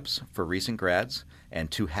scholarships for recent grads and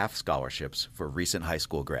 2 half scholarships for recent high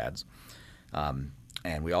school grads.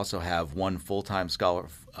 And we also have 1 full-time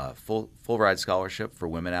full ride scholarship for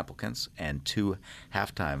women applicants and 2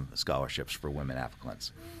 half-time scholarships for women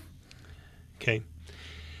applicants. Okay.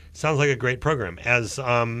 Sounds like a great program. As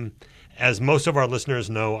most of our listeners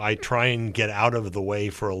know, I try and get out of the way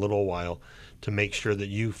for a little while to make sure that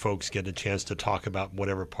you folks get a chance to talk about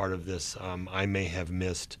whatever part of this I may have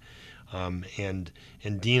missed. And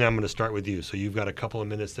Dean, I'm going to start with you. So you've got a couple of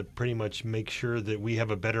minutes to pretty much make sure that we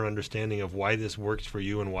have a better understanding of why this works for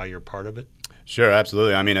you and why you're part of it. Sure,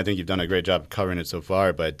 absolutely. I mean, I think you've done a great job covering it so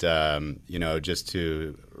far. But, just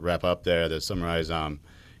to wrap up there, to summarize,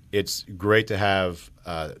 it's great to have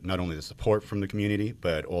not only the support from the community,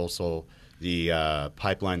 but also the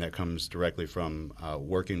pipeline that comes directly from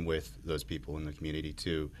working with those people in the community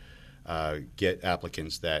to get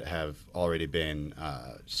applicants that have already been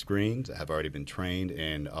screened, have already been trained,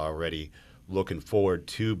 and are already looking forward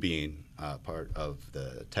to being part of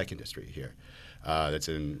the tech industry here. That's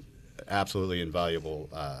an absolutely invaluable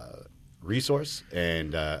resource,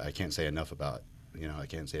 and I can't say enough about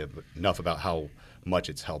how much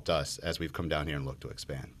it's helped us as we've come down here and looked to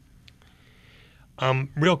expand.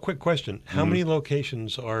 Real quick question. How many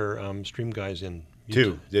locations are Stream Guys in?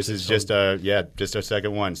 2. This is just our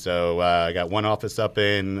second one. So I got one office up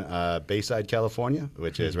in Bayside, California,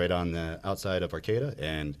 which is right on the outside of Arcata,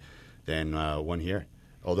 and then one here.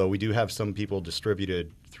 Although we do have some people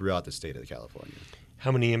distributed throughout the state of California.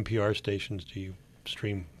 How many NPR stations do you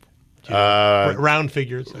stream? Round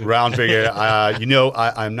figures. Round figure.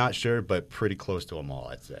 I'm not sure, but pretty close to them all,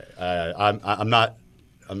 I'd say.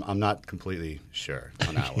 I'm not completely sure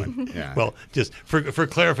on that one. Yeah. Well, just for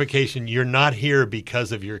clarification, you're not here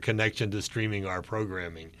because of your connection to streaming our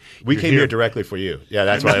programming. We came here directly for you. Yeah,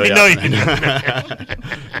 that's why.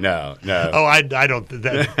 No. Oh, I don't.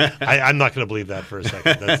 I'm not going to believe that for a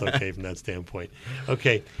second. That's okay from that standpoint.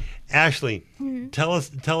 Okay, Ashley, tell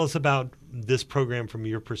us about this program from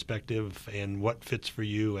your perspective and what fits for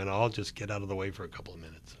you, and I'll just get out of the way for a couple of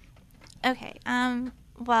minutes. Okay.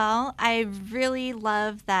 Well, I really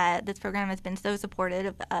love that this program has been so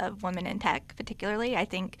supportive of women in tech, particularly. I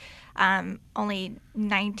think only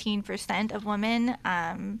 19% of women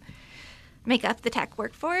make up the tech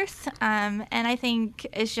workforce, and I think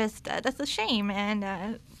it's just that's a shame,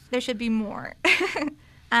 and there should be more.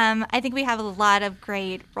 I think we have a lot of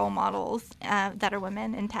great role models that are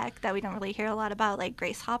women in tech that we don't really hear a lot about, like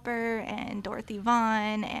Grace Hopper and Dorothy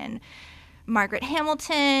Vaughan and Margaret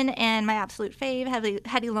Hamilton, and my absolute fave,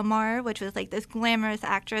 Hedy Lamarr, which was like this glamorous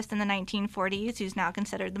actress in the 1940s who's now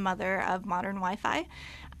considered the mother of modern Wi-Fi.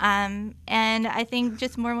 And I think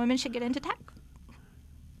just more women should get into tech.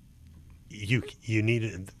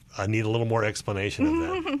 I need a little more explanation of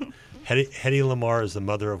that. Hedy Lamarr is the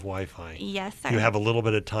mother of Wi-Fi. Yes, sir. You have a little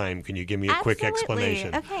bit of time. Can you give me a quick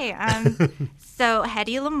explanation? Okay. So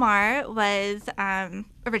Hedy Lamarr was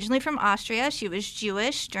originally from Austria. She was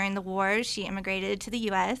Jewish. During the war, she immigrated to the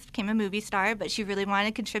U.S., became a movie star, but she really wanted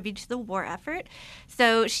to contribute to the war effort.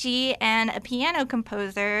 So she and a piano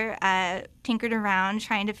composer tinkered around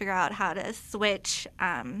trying to figure out how to switch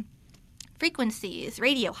frequencies,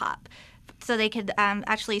 radio hop, so they could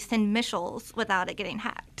actually send missiles without it getting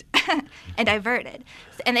hacked and diverted.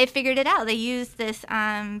 And they figured it out. They used this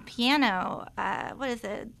piano. What is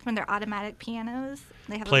it? When they're automatic pianos,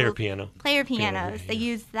 they have player pianos. Yeah. They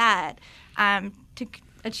used that to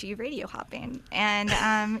achieve radio hopping. And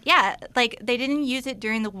like they didn't use it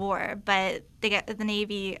during the war, but the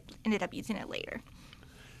Navy ended up using it later.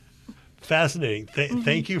 Fascinating.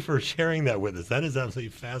 Thank you for sharing that with us. That is absolutely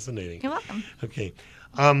fascinating. You're welcome. Okay.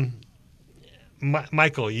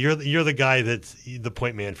 Michael, you're the guy that's the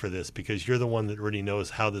point man for this because you're the one that really knows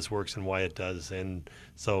how this works and why it does. And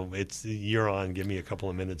so you're on. Give me a couple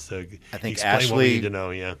of minutes to explain what we need to know.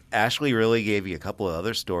 Yeah, Ashley really gave you a couple of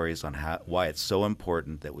other stories on why it's so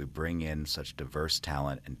important that we bring in such diverse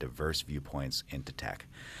talent and diverse viewpoints into tech,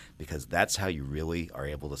 because that's how you really are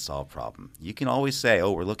able to solve problems. You can always say,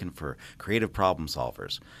 "Oh, we're looking for creative problem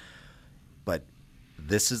solvers," but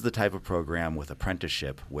this is the type of program with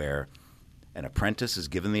apprenticeship where an apprentice is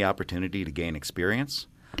given the opportunity to gain experience.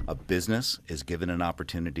 a business is given an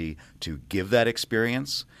opportunity to give that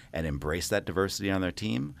experience and embrace that diversity on their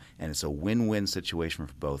team, and it's a win-win situation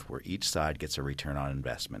for both where each side gets a return on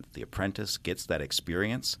investment. The apprentice gets that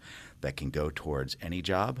experience that can go towards any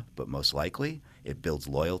job, but most likely it builds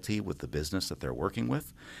loyalty with the business that they're working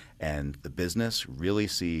with, and the business really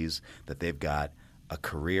sees that they've got a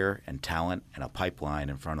career and talent and a pipeline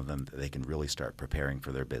in front of them that they can really start preparing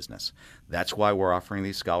for their business. That's why we're offering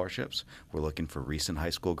these scholarships. We're looking for recent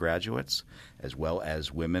high school graduates as well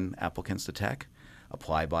as women applicants to tech.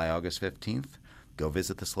 Apply by August 15th. Go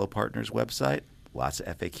visit the SLO Partners website. Lots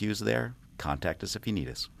of FAQs there. Contact us if you need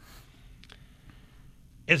us.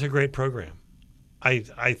 It's a great program. I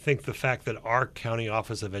think the fact that our County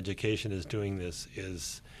Office of Education is doing this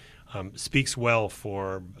is speaks well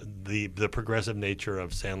for the progressive nature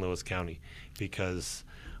of San Luis County, because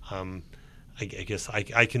I guess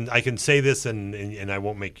I can say this and I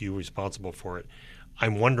won't make you responsible for it.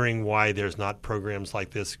 I'm wondering why there's not programs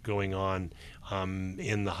like this going on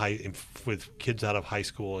with kids out of high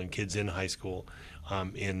school and kids in high school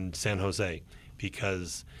in San Jose,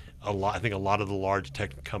 because I think a lot of the large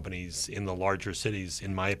tech companies in the larger cities,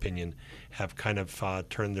 in my opinion, have kind of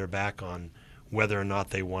turned their back on whether or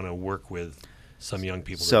not they want to work with some young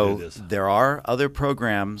people to do this. So there are other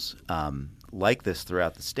programs like this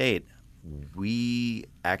throughout the state. We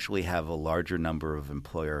actually have a larger number of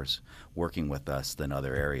employers working with us than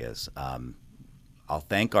other areas. I'll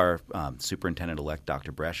thank our superintendent-elect,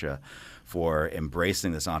 Dr. Brescia, for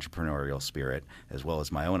embracing this entrepreneurial spirit as well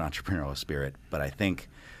as my own entrepreneurial spirit. But I think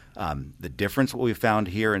the difference what we've found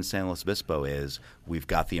here in San Luis Obispo is we've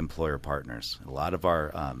got the employer partners. A lot of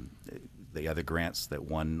our the other grants that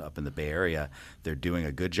won up in the Bay Area, they're doing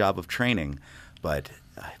a good job of training, but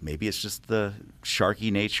maybe it's just the sharky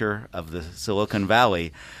nature of the Silicon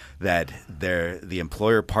Valley that the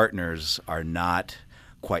employer partners are not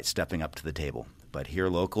quite stepping up to the table. But here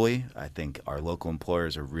locally, I think our local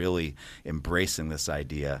employers are really embracing this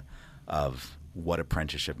idea of what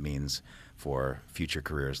apprenticeship means for future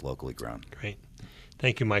careers locally grown. Great.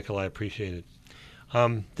 Thank you, Michael. I appreciate it.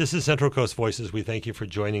 This is Central Coast Voices. We thank you for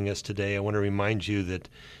joining us today. I want to remind you that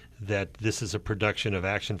this is a production of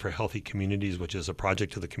Action for Healthy Communities, which is a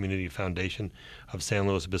project of the Community Foundation of San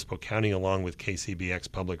Luis Obispo County, along with KCBX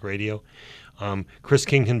Public Radio. Chris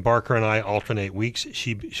Kington Barker and I alternate weeks.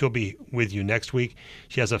 She'll be with you next week.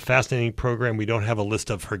 She has a fascinating program. We don't have a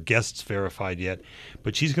list of her guests verified yet,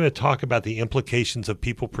 but she's going to talk about the implications of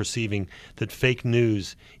people perceiving that fake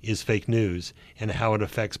news is fake news and how it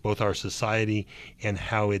affects both our society and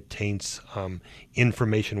how it taints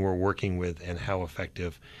information we're working with and how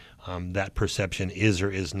effective that perception is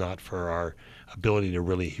or is not for our ability to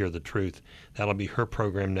really hear the truth. That'll be her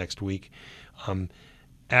program next week.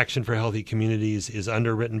 Action for Healthy Communities is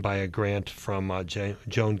underwritten by a grant from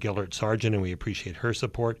Joan Gillert Sargent, and we appreciate her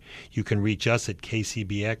support. You can reach us at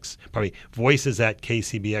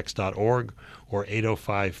voices@kcbx.org or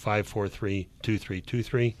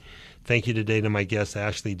 805-543-2323. Thank you today to my guests,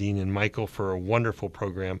 Ashley, Dean, and Michael, for a wonderful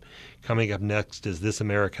program. Coming up next is This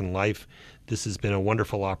American Life. This has been a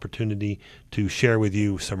wonderful opportunity to share with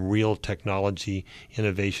you some real technology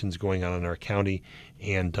innovations going on in our county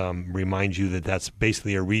and remind you that that's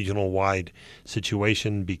basically a regional-wide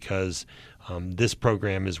situation, because this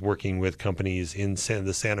program is working with companies in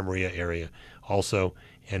the Santa Maria area also,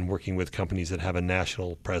 and working with companies that have a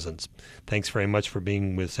national presence. Thanks very much for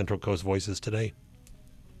being with Central Coast Voices today.